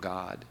from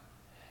God.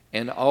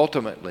 And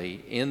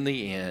ultimately, in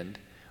the end,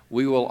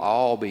 we will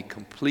all be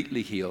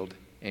completely healed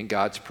in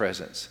God's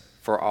presence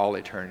for all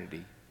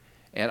eternity.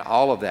 And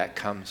all of that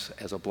comes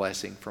as a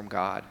blessing from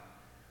God.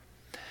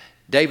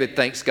 David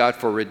thanks God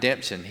for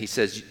redemption. He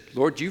says,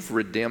 Lord, you've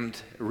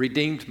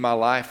redeemed my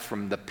life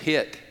from the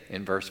pit,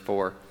 in verse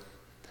 4.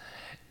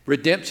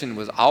 Redemption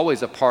was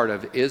always a part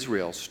of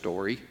Israel's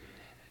story.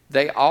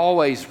 They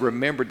always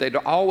remembered, they'd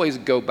always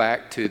go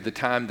back to the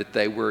time that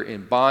they were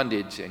in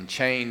bondage and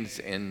chains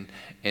in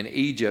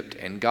Egypt,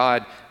 and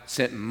God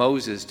sent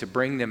Moses to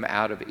bring them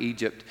out of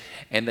Egypt.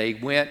 And they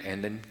went,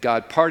 and then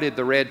God parted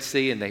the Red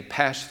Sea, and they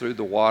passed through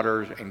the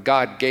water, and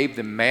God gave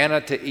them manna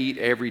to eat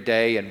every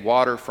day and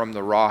water from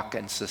the rock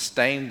and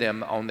sustained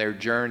them on their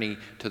journey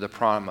to the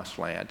promised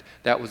land.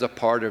 That was a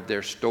part of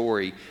their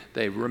story.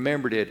 They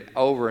remembered it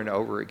over and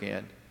over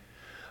again.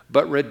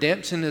 But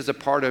redemption is a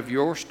part of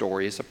your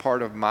story. It's a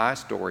part of my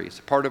story. It's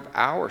a part of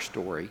our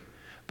story,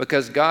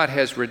 because God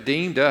has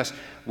redeemed us.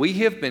 We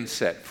have been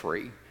set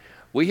free.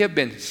 We have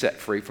been set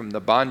free from the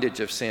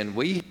bondage of sin.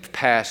 We have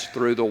passed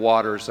through the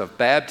waters of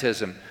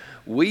baptism.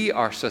 We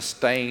are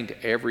sustained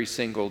every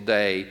single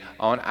day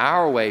on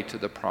our way to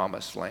the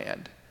promised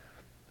land.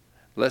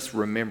 Let's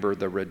remember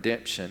the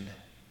redemption.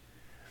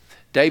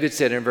 David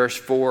said in verse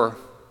 4,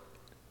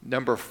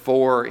 Number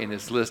 4 in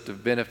his list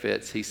of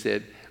benefits, he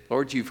said,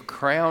 Lord, you've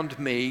crowned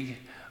me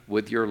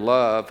with your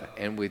love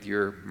and with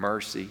your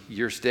mercy,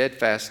 your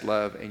steadfast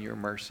love and your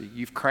mercy.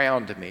 You've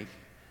crowned me.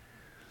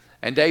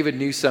 And David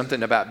knew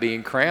something about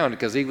being crowned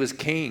because he was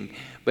king.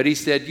 But he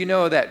said, you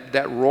know,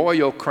 that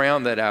royal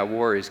crown that I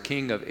wore as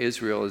king of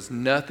Israel is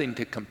nothing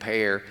to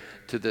compare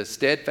to the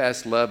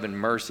steadfast love and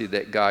mercy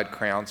that God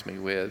crowns me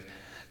with.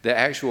 The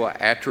actual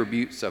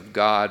attributes of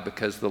God,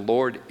 because the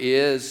Lord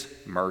is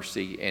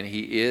mercy and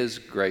he is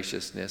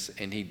graciousness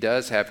and he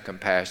does have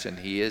compassion.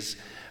 He is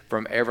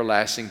from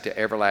everlasting to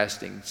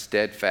everlasting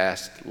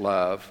steadfast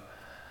love,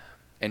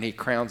 and he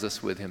crowns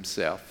us with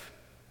himself.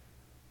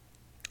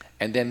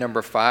 And then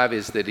number 5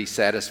 is that he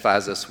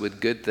satisfies us with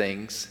good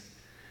things.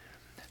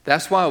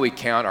 That's why we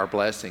count our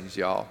blessings,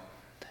 y'all.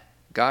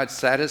 God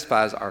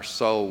satisfies our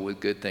soul with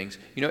good things.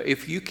 You know,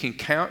 if you can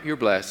count your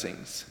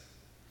blessings,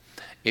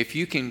 if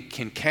you can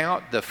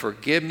count the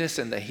forgiveness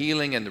and the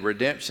healing and the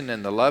redemption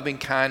and the loving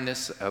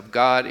kindness of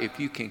God, if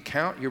you can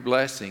count your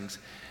blessings,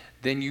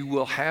 then you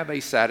will have a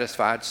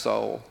satisfied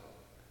soul.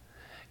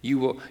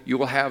 You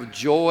will have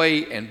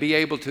joy and be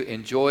able to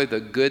enjoy the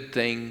good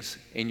things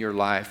in your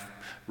life,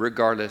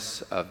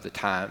 regardless of the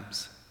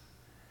times.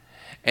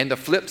 And the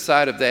flip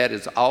side of that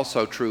is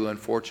also true,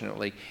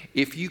 unfortunately.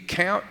 If you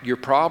count your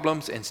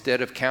problems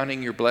instead of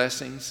counting your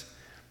blessings,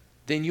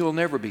 then you'll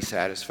never be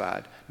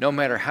satisfied. No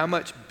matter how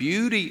much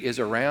beauty is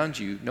around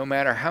you, no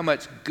matter how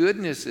much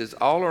goodness is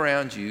all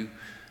around you,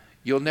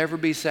 you'll never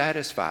be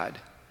satisfied.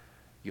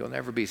 You'll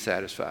never be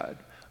satisfied.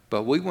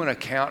 But we want to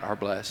count our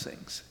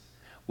blessings.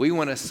 We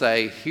want to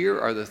say, here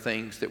are the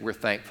things that we're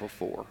thankful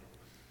for.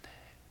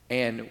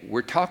 And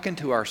we're talking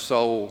to our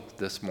soul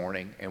this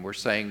morning, and we're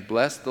saying,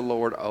 bless the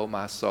Lord, O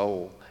my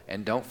soul,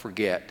 and don't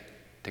forget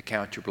to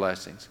count your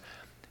blessings.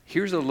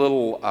 Here's a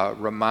little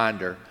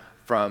reminder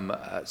from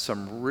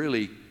some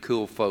really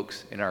cool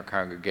folks in our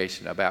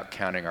congregation about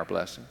counting our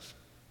blessings.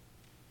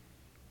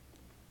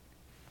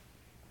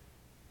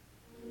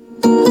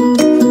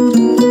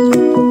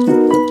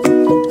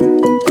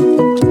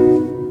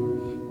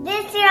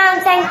 This year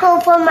I'm thankful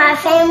for my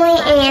family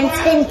and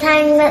spend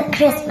time at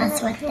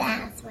Christmas with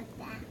them.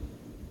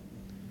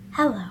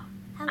 Hello,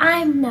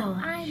 I'm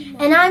Noah,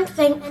 and I'm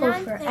thankful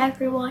for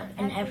everyone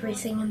and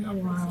everything in the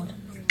world.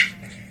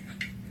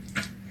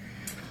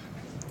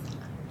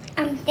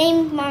 I'm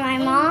thankful for my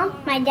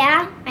mom, my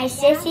dad, my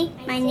sissy,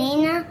 my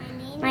Nina,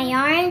 my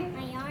yarn,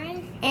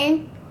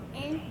 and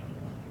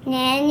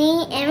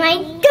Nanny, and my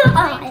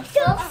dog. I'm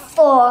thankful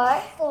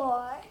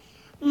for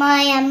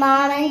my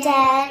mom and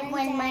dad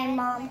when my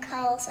mom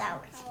calls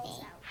out with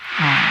me.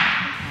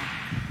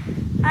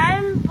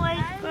 I'm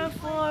grateful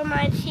for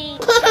my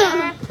teacher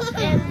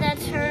and the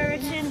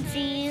church and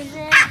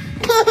Jesus.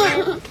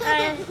 And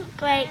I'm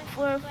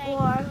grateful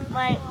for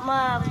my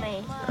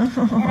mommy.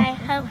 And I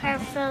hope her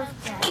feels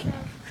better.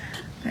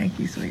 Thank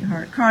you,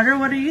 sweetheart. Carter,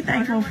 what are you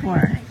thankful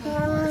for?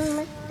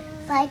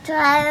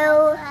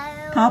 Patrol.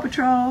 Paw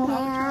Patrol?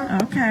 Yeah.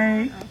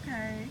 Okay.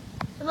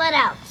 What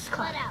else?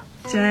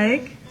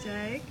 Jake,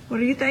 what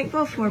are you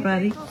thankful for,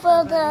 buddy?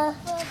 For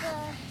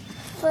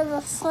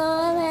the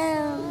sun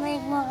and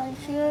make my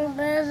feel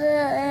better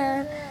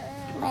and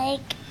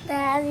make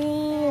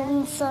Daddy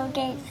and some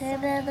get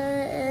better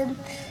and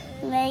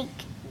make.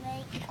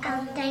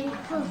 I'm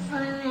thankful for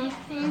my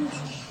friends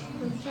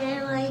and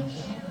family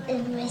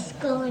and my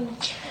school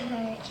and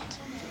church.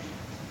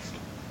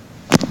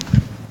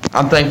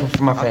 I'm thankful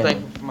for my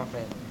family.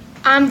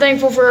 I'm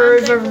thankful for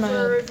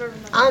Riverman.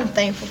 I'm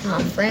thankful for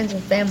my friends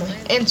and family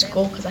and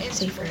school because I can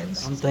see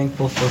friends. I'm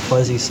thankful for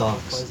fuzzy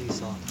socks.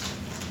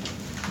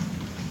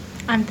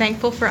 I'm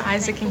thankful for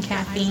Isaac and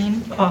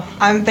Caffeine.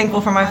 I'm thankful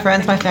for my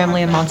friends, my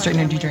family, and Monster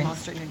Energy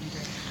drinks.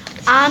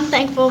 I'm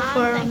thankful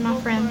for my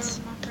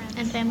friends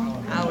and family.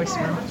 I always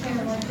smell.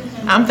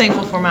 I'm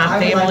thankful for my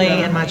family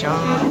and my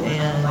job,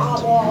 and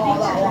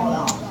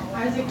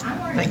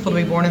thankful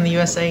to be born in the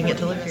USA and get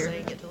to live here.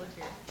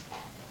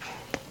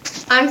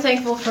 I'm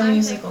thankful for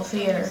musical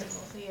theater.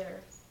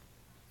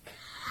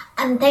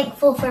 I'm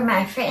thankful for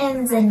my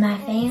friends and my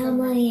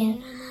family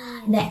and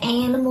the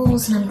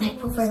animals, and I'm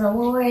thankful for the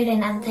Lord,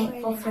 and I'm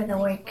thankful for the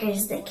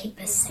workers that keep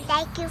us safe.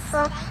 Thank you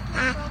for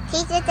my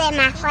teachers and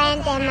my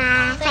friends and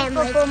my family.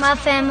 Thankful for my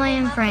family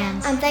and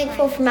friends. I'm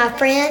thankful for my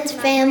friends,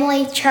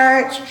 family,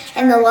 church,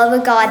 and the love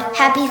of God.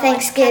 Happy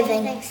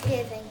Thanksgiving.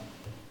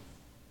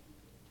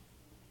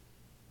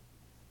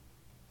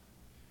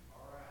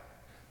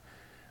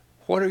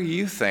 What are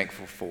you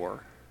thankful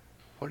for?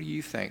 What are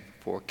you thankful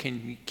for?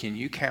 Can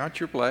you count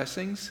your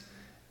blessings?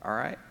 All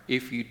right.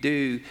 If you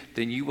do,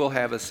 then you will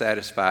have a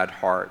satisfied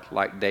heart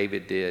like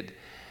David did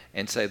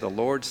and say, the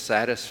Lord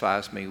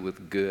satisfies me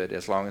with good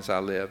as long as I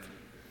live.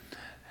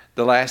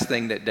 The last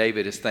thing that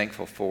David is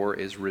thankful for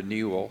is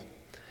renewal.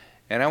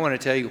 And I want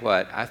to tell you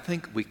what, I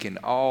think we can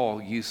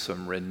all use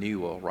some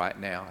renewal right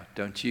now,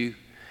 don't you?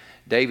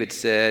 David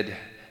said,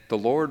 the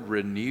Lord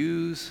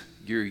renews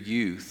your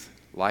youth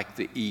like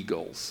the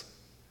eagles.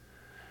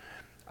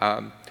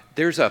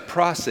 There's a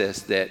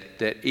process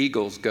that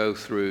eagles go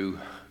through,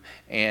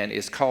 and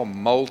it's called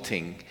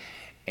molting.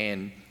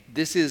 And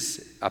this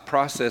is a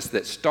process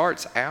that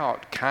starts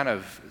out kind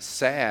of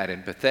sad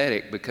and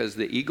pathetic because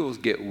the eagles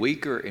get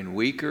weaker and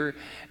weaker,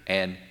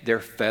 and their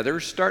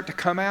feathers start to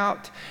come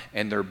out,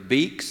 and their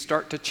beaks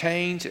start to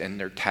change, and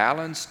their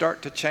talons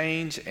start to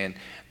change, and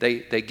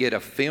they get a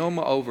film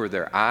over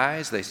their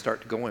eyes. They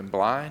start going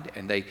blind,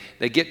 and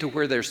they get to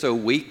where they're so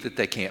weak that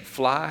they can't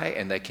fly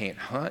and they can't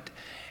hunt.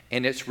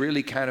 And it's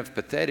really kind of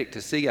pathetic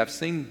to see. I've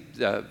seen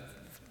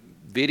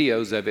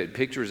videos of it,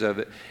 pictures of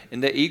it,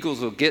 and the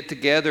eagles will get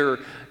together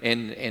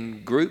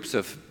in groups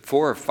of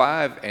 4 or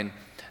 5, and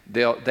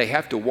they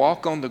have to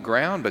walk on the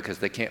ground because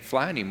they can't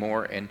fly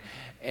anymore, and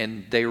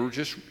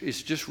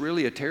it's just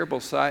really a terrible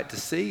sight to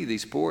see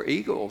these poor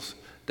eagles.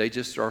 They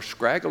just are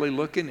scraggly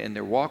looking, and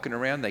they're walking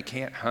around. They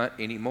can't hunt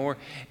anymore,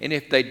 and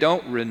if they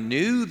don't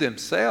renew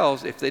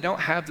themselves, if they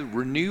don't have the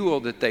renewal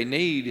that they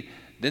need,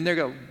 then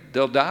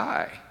they'll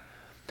die.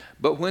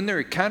 But when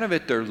they're kind of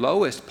at their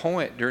lowest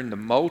point during the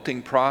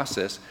molting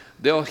process,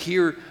 they'll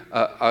hear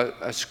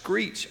a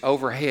screech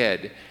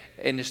overhead,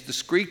 and it's the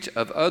screech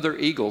of other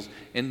eagles.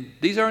 And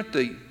these aren't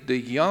the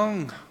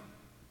young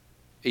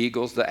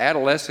eagles, the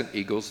adolescent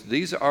eagles.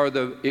 These are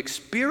the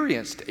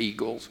experienced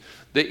eagles,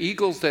 the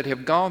eagles that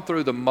have gone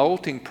through the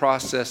molting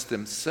process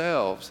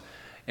themselves,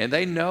 and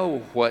they know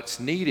what's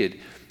needed.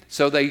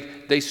 So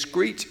they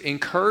screech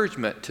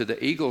encouragement to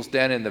the eagles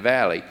down in the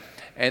valley.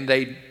 And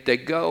they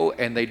go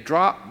and they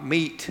drop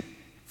meat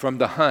from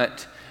the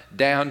hunt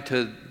down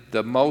to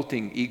the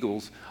molting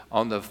eagles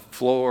on the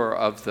floor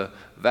of the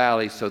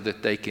valley so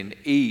that they can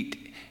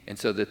eat and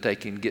so that they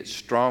can get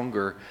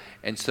stronger,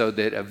 and so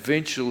that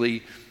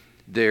eventually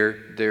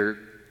their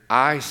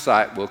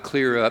eyesight will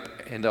clear up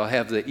and they'll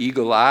have the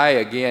eagle eye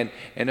again,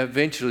 and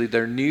eventually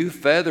their new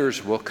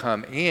feathers will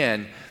come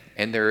in,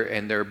 and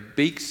their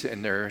beaks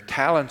and their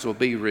talons will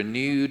be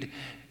renewed,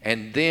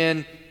 and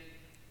then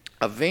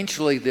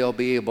eventually they'll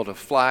be able to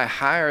fly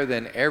higher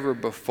than ever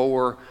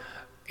before,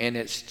 and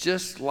it's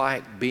just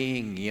like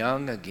being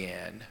young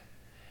again.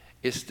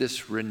 It's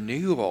this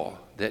renewal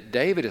that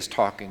David is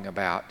talking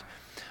about.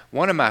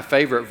 One of my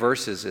favorite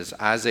verses is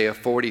Isaiah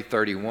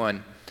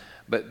 40:31.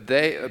 But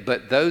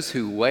those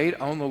who wait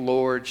on the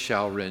Lord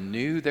shall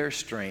renew their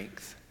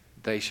strength.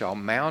 They shall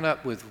mount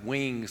up with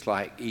wings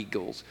like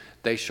eagles.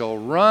 They shall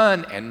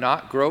run and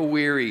not grow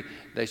weary.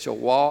 They shall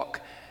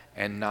walk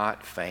and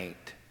not faint.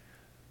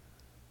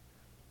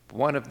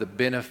 One of the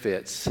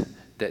benefits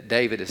that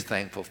David is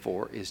thankful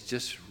for is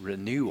just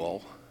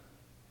renewal.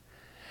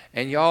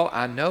 And y'all,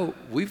 I know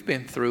we've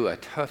been through a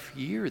tough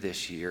year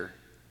this year.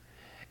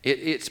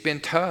 It's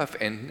been tough,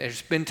 and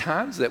there's been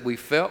times that we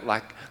felt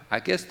like, I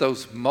guess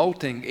those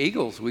molting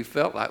eagles, we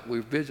felt like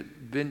we've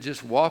been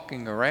just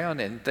walking around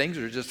and things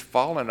are just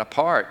falling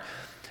apart.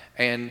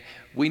 And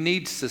we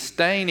need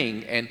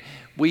sustaining, and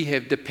we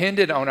have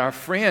depended on our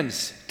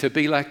friends to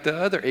be like the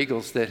other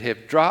eagles that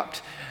have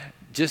dropped,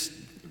 just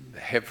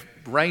have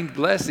rained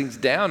blessings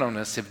down on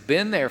us, have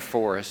been there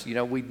for us. You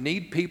know, we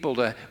need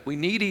we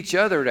need each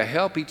other to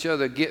help each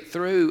other get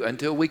through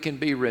until we can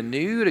be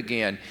renewed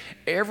again.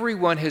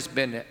 Everyone has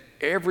been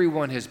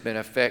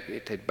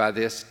affected by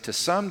this to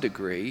some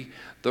degree.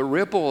 The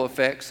ripple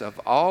effects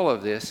of all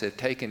of this have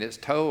taken its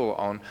toll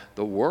on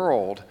the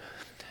world.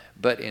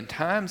 But in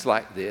times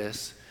like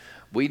this,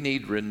 we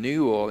need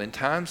renewal. In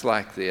times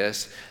like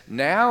this,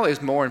 now is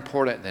more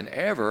important than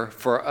ever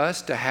for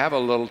us to have a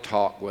little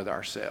talk with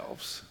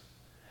ourselves.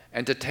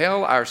 And to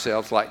tell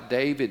ourselves, like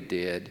David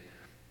did,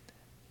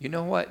 you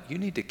know what? You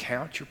need to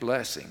count your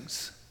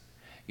blessings.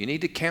 You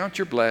need to count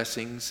your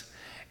blessings,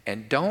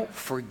 and don't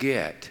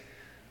forget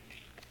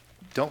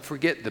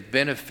the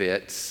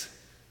benefits.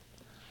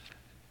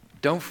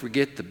 Don't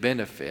forget the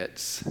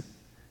benefits.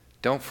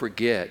 Don't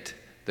forget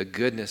the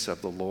goodness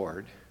of the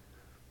Lord,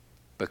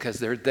 because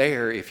they're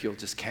there if you'll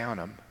just count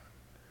them.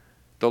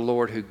 The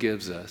Lord who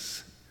gives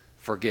us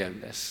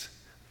forgiveness.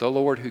 The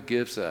Lord who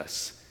gives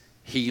us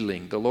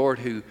healing, the Lord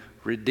who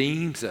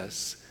redeems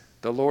us,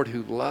 the Lord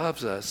who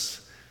loves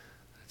us,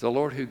 the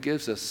Lord who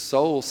gives us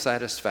soul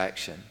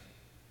satisfaction,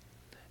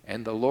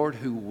 and the Lord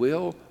who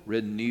will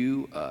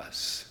renew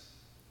us.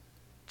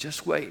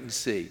 Just wait and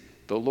see.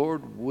 The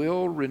Lord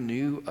will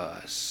renew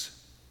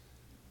us.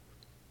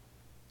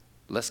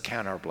 Let's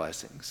count our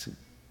blessings.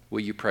 Will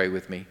you pray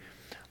with me?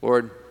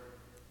 Lord,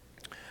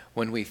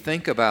 when we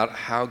think about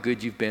how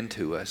good you've been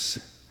to us,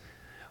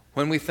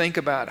 when we think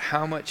about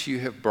how much you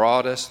have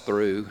brought us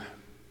through,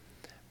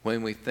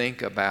 when we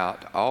think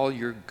about all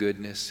your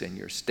goodness and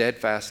your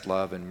steadfast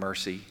love and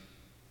mercy,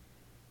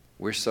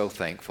 we're so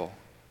thankful.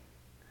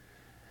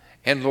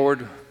 And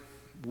Lord,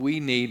 we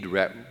need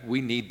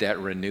that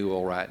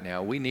renewal right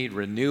now. We need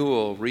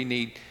renewal. We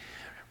need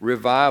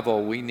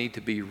revival. We need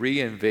to be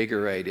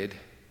reinvigorated.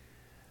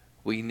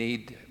 We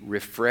need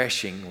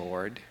refreshing,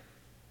 Lord.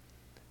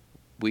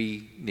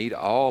 We need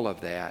all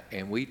of that,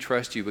 and we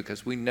trust you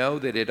because we know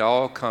that it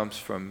all comes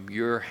from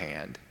your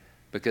hand,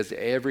 because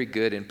every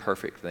good and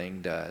perfect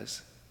thing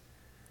does.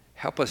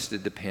 Help us to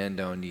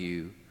depend on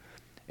you,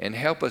 and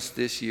help us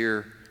this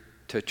year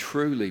to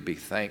truly be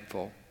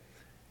thankful.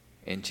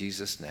 In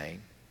Jesus'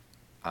 name,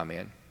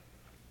 amen.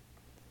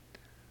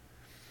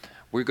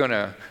 We're going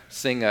to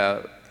sing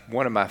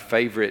one of my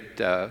favorite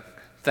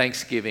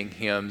Thanksgiving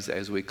hymns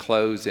as we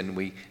close and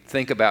we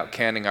think about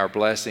counting our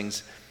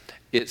blessings.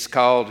 It's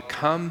called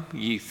Come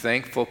Ye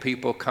Thankful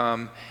People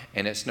Come,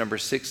 and it's number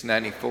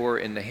 694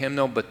 in the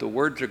hymnal, but the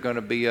words are going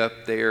to be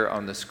up there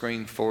on the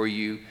screen for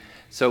you.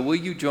 So will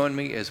you join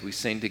me as we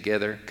sing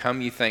together,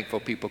 Come Ye Thankful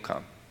People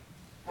Come?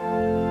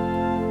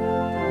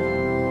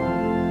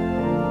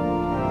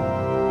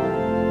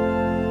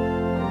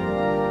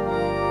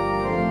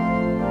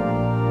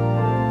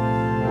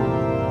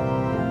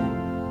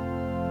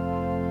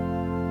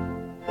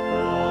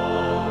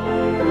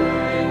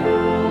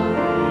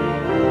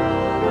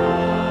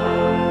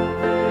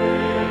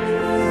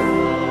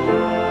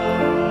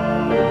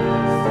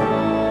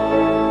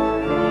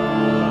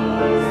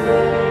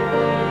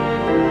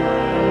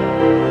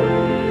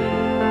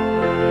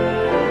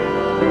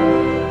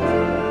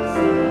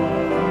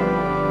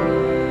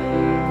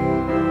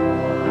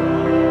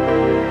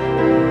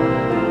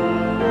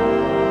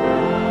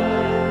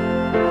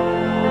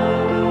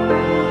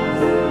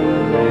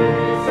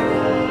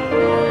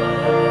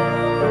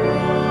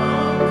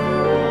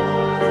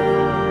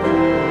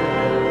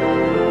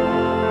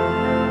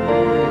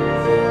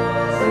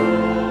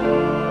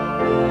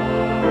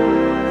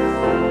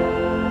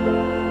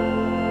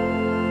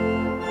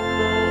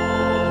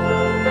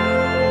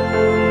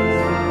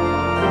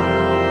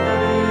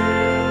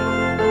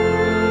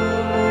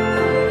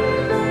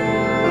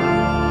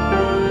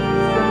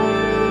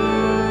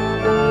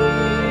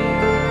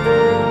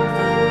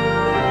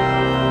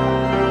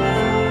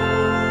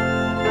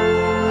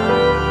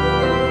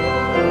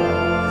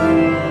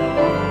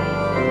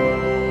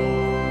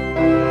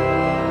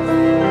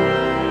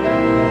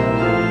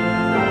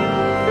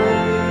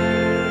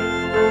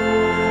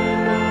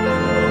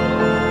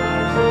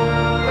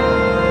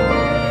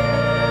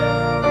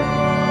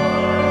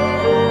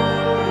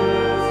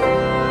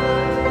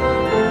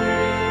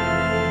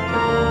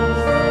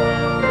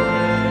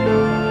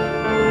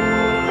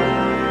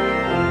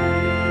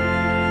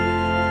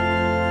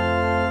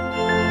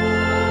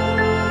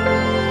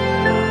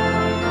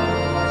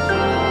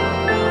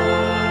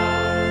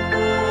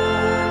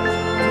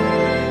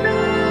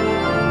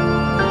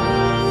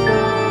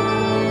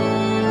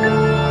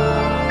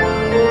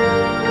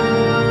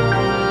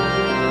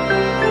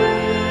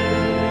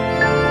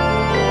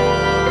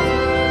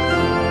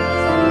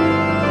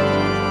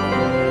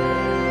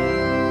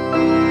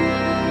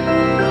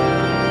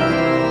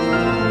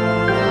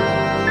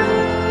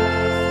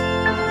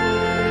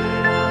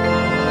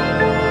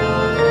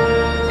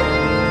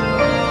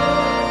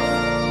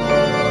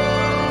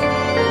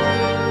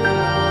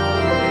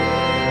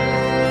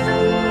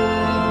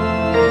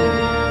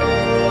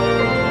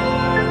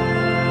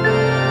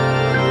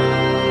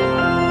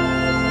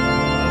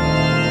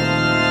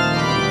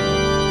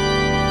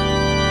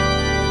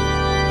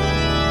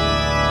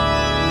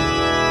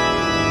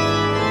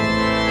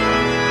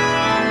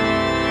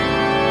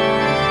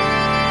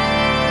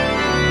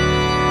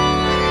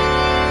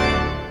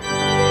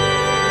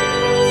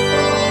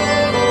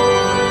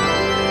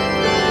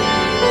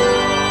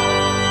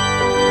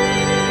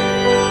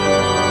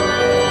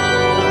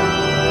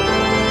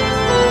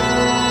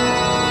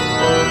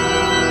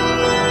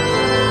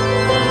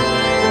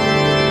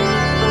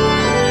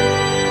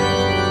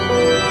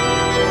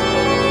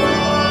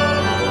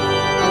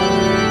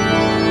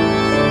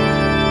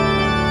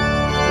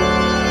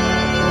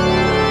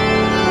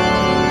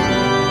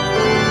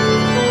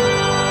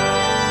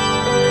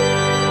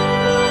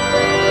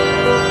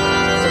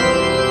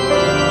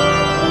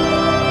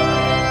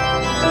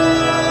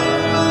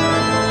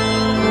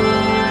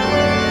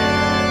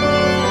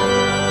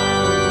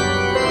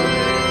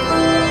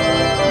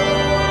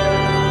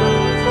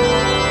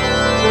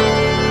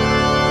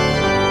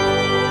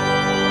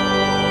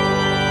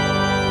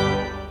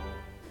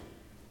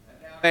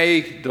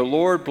 May the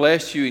Lord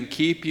bless you and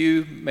keep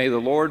you. May the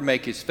Lord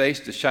make his face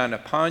to shine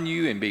upon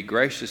you and be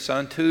gracious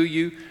unto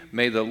you.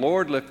 May the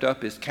Lord lift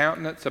up his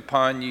countenance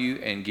upon you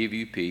and give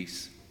you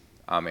peace.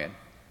 Amen.